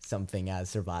seen something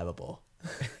as survivable.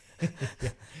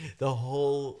 Yeah. The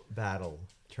whole battle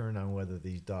turned on whether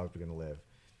these dogs were going to live.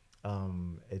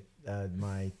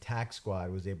 My tack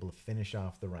squad was able to finish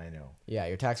off the rhino. Yeah,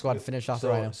 your tack squad finished off the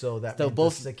rhino. So that so meant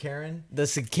both the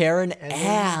Sakaran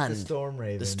and the Storm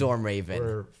Raven. The Storm Raven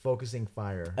were focusing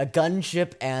fire. A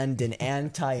gunship and an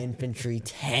anti-infantry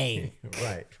tank.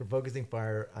 Right. We're focusing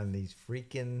fire on these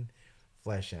freaking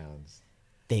flesh hounds.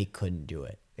 They couldn't do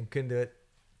it. And couldn't do it.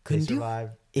 Couldn't they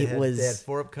survived. They had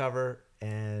 4 up cover,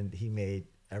 and he made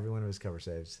every one of his cover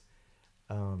saves.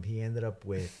 He ended up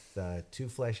with 2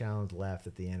 flesh hounds left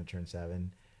at the end of turn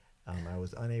 7. I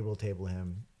was unable to table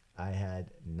him. I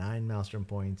had 9 Maelstrom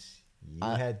points. You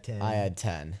had 10. I had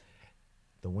 10.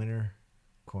 The winner,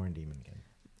 Corn Daemonkin.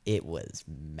 It was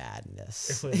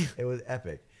madness. It was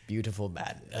epic. Beautiful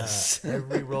madness.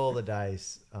 Every roll of the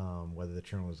dice, whether the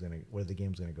game was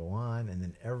gonna go on, and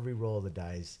then every roll of the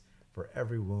dice for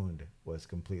every wound was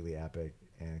completely epic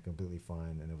and completely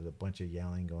fun, and there was a bunch of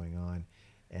yelling going on,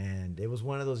 and it was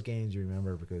one of those games you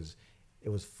remember because it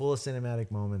was full of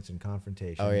cinematic moments and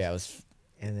confrontations. Oh yeah, it was.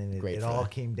 And then it all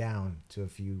came down to a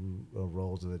few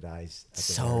rolls of the dice. At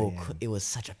the very end. It was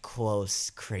such a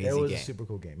close, crazy game. It was a super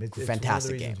cool game. It's fantastic one of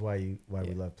the reasons game. why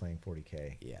we love playing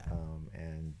 40K. Yeah.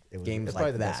 And it's Games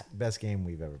probably like the best game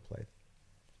we've ever played.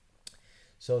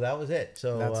 So that was it.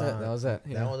 So that's it. That was it.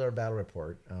 That was our battle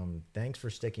report. Thanks for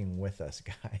sticking with us,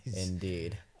 guys.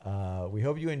 Indeed. We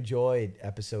hope you enjoyed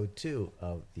episode 2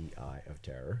 of The Eye of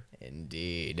Terror.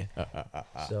 Indeed.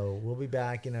 So we'll be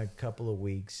back in a couple of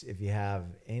weeks. If you have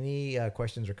any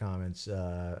questions or comments,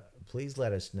 please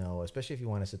let us know, especially if you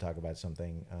want us to talk about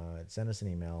something. Send us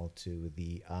an email to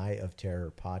the Eye of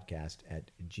Terror podcast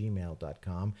at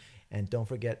gmail.com. And don't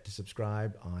forget to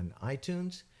subscribe on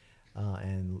iTunes.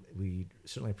 And we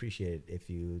certainly appreciate it if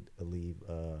you leave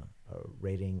a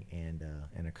rating and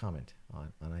a comment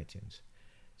on iTunes.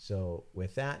 So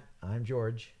with that, I'm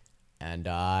George. And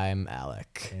I'm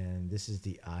Alec. And this is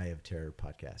the Eye of Terror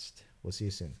podcast. We'll see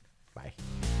you soon. Bye.